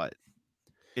lose, but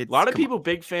A lot of people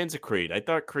big fans of Creed. I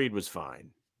thought Creed was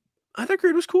fine. I thought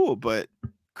Creed was cool, but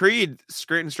Creed,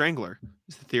 Scranton Strangler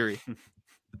is the theory.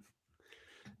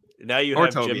 Now you Or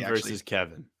have Toby, Jim actually. versus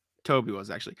Kevin. Toby was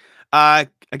actually.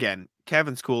 Again,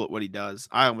 Kevin's cool at what he does.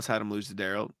 I almost had him lose to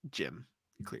Daryl. Jim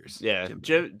clears. Yeah,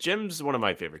 Jim. Jim's one of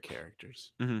my favorite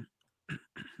characters.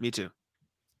 Me too.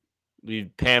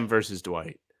 Pam versus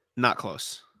Dwight. Not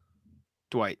close.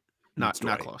 Dwight. Not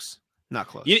Dwight. close. Not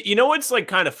close. You know what's like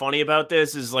kind of funny about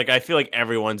this is like I feel like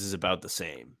everyone's is about the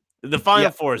same. The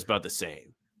final four is about the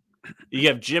same. You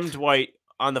have Jim Dwight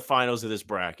on the finals of this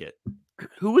bracket.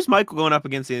 Who was Michael going up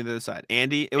against the other side?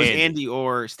 Andy? It was Andy. Andy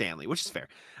or Stanley, which is fair.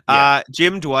 Yeah.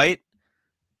 Jim Dwight.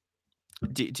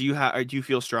 Do you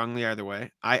feel strongly either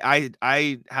way? I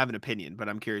have an opinion, but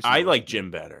I'm curious. to know I what like you think.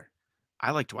 Jim better.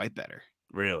 I like Dwight better.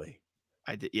 Really?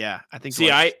 I did. Yeah, I think. See,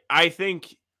 Dwight's- I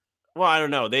think. Well, I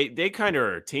don't know. They kind of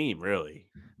are a team, really.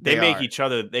 They make are. each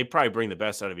other. They probably bring the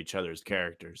best out of each other's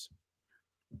characters.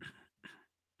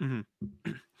 Mhm.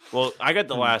 Well, I got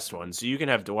the Mhm. last one, so you can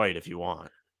have Dwight if you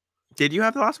want. Did you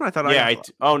have the last one? I thought Yeah. I. Got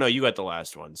the Oh no, you got the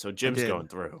last one. So Jim's did. going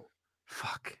through.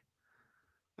 Fuck.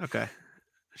 Okay.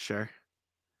 Sure.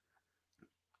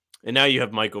 And now you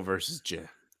have Michael versus Jim.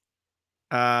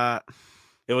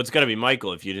 It was gonna be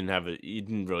Michael if you didn't have it. You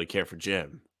didn't really care for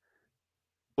Jim.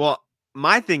 Well,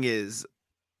 my thing is,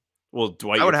 Well,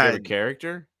 Dwight, I your would've favorite had-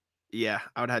 character. yeah,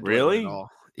 I would have had Dwight win Really? it all.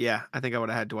 Yeah, I think I would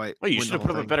have had Dwight. Oh, you win should the have put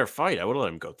whole up a thing. better fight. I would have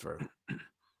let him go through.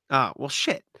 Oh, well,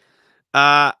 shit.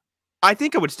 I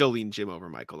think I would still lean Jim over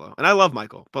Michael though, and I love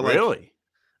Michael, but like, Really?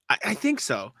 I think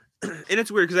so. And it's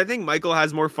weird because I think Michael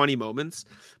has more funny moments,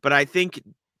 but I think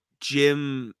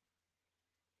Jim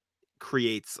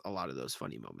creates a lot of those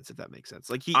funny moments, if that makes sense.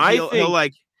 Like he'll think-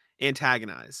 like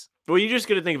antagonize. Well, you just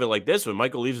got to think of it like this: when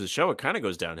Michael leaves the show, it kind of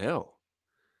goes downhill.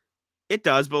 It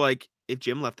does, but like if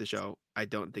Jim left the show, I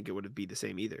don't think it would be the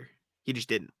same either. He just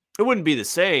didn't. It wouldn't be the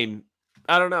same.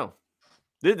 I don't know.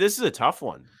 This is a tough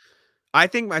one. I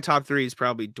think my top 3 is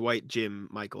probably Dwight, Jim,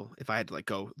 Michael. If I had to like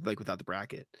go like without the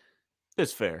bracket,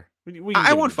 That's fair.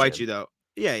 I won't fight you though.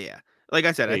 Yeah. Like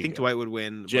I said, There I you think go. Dwight would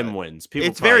win. Jim but wins. People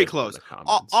it's probably very have it in close. the All,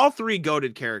 comments. all 3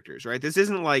 goated characters, right? This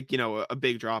isn't like a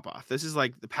big drop off. This is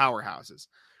like the powerhouses,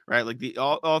 right? Like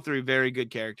all 3 very good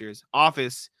characters.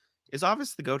 Office is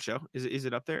Office the GOAT show? Is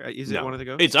it up there? Is it No, one of the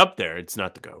GOATs? It's up there. It's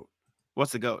not the GOAT.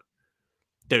 What's the GOAT?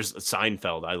 There's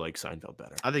Seinfeld. I like Seinfeld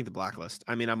better. I think the Blacklist.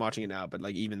 I mean, I'm watching it now, but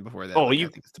like even before that, Oh, like, you- I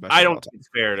think it's the best. I show of don't all think it's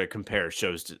fair to compare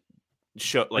shows to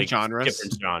like genres?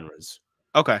 different genres.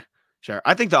 time. Okay, sure.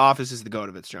 I think The Office is the GOAT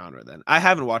of its genre. Then I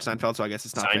haven't watched Seinfeld, so I guess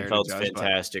it's not fair to Seinfeld's judge, but-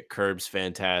 fantastic. Curb's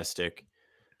fantastic.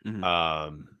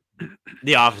 Mhm.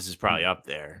 The Office is probably up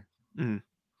there. Mhm.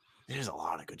 There's a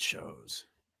lot of good shows.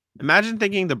 Imagine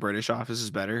thinking the British Office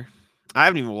is better. I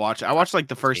haven't even watched. I watched like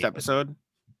the first Hate it. episode.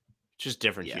 Just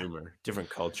different Yeah. humor, different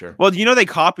culture. Well, they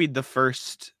copied the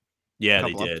first Yeah,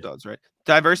 they couple did. episodes, right?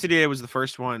 Diversity Day was the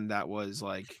first one that was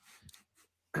like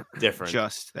Different.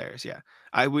 just theirs. Yeah,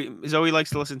 Zoe likes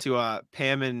to listen to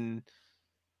Pam and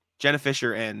Jenna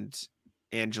Fisher and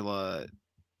Angela.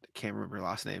 Can't remember her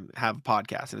last name. Have a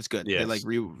podcast and it's good. They like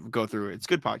Yes. go through it. It's a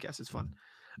good podcast. It's fun.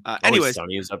 Always Anyways,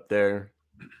 Sunny is up there.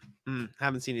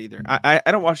 haven't seen it either. I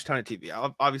don't watch a ton of TV.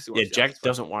 I'll obviously watch. Yeah, The Jack Office, but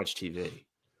doesn't watch TV.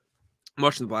 I'm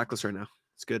watching The Blacklist right now.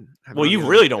 It's good. Have it Well, on you the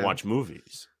really other- don't watch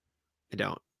movies. I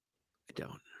don't.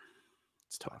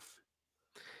 It's tough.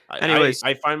 Anyways.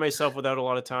 I find myself without a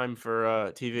lot of time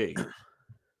for TV.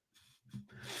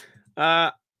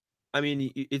 I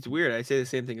mean, it's weird. I say the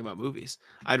same thing about movies.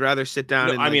 I'd rather sit down.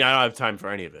 No, and I mean, like- I don't have time for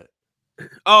any of it.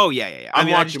 oh yeah. I'm I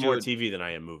mean, I just watching do more it- TV than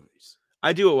I am movies.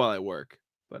 I do it while I work,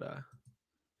 but I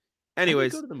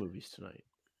anyways, might go to the movies tonight.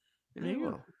 there There you you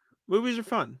go. go. movies are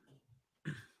fun.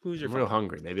 Movies are I'm fun. real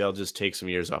hungry. Maybe I'll just take some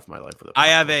years off my life with it. I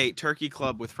have a turkey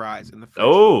club with fries in the fridge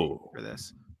Oh, for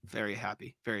this. Very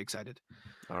happy, very excited.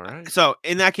 all right. So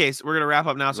in that case, we're gonna wrap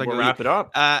up now. So I we'll can wrap it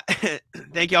up.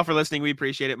 Thank you all for listening. We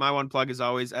appreciate it. My one plug is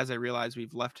always, as I realize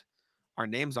we've left our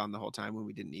names on the whole time when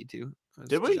we didn't need to. It was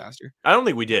Did a we? Disaster. I don't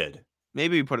think we did.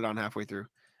 Maybe we put it on halfway through.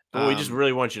 But we just Um,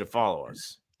 really want you to follow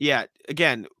us. yeah,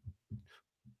 again,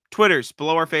 Twitter's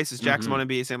below our faces, Jackson Mhm. One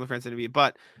MB, Sam France NB.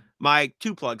 But my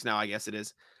 2 plugs now, I guess it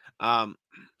is.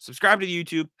 Subscribe to the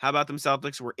YouTube. How about them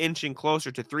Celtics? We're inching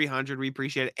closer to 300. We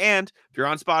appreciate it. And if you're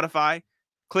on Spotify,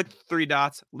 click the 3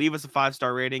 dots, leave us a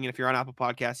 5-star rating. And if you're on Apple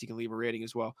Podcasts, you can leave a rating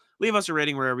as well. Leave us a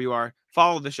rating wherever you are.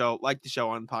 Follow the show, like the show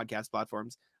on podcast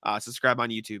platforms, subscribe on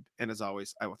YouTube. And as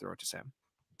always, I will throw it to Sam.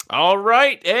 All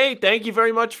right. Hey, thank you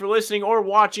very much for listening or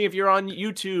watching. If you're on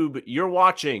YouTube, you're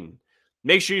watching.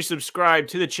 Make sure you subscribe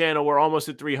to the channel. We're almost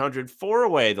at 300, 4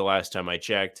 away the last time I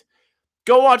checked.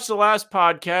 Go watch the last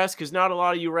podcast because not a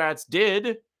lot of you rats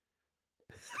did.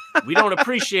 We don't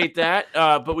appreciate that,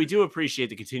 but we do appreciate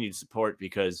the continued support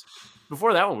because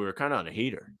before that one, we were kind of on a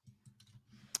heater.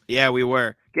 Yeah, we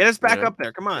were. Get us back Yeah. up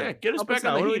there. Come on. Yeah, get us Help back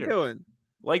out. on the What heater. are we doing?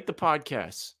 Like the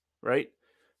podcasts, right?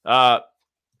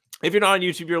 If you're not on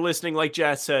YouTube, you're listening, like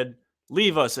Jazz said,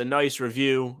 leave us a nice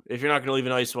review. If you're not going to leave a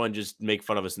nice one, just make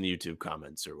fun of us in the YouTube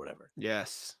comments or whatever.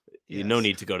 Yes. No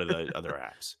need to go to the other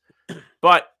apps.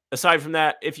 But aside from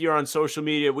that, if you're on social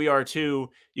media, we are too.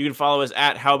 You can follow us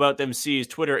at How About Them C's,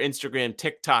 Twitter, Instagram,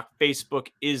 TikTok, Facebook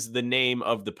is the name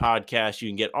of the podcast. You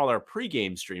can get all our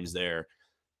pregame streams there,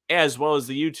 as well as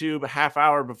the YouTube half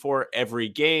hour before every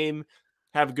game.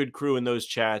 Have a good crew in those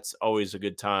chats. Always a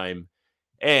good time.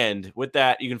 And with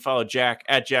that, you can follow Jack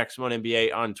at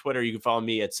JackSimoneNBA on Twitter. You can follow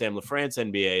me at Sam LaFrance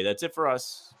NBA. That's it for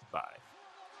us. Bye.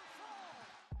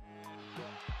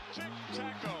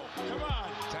 Taco, come on.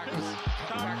 Taco's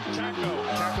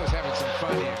having some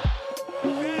fun here.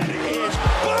 That is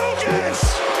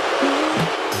bogus!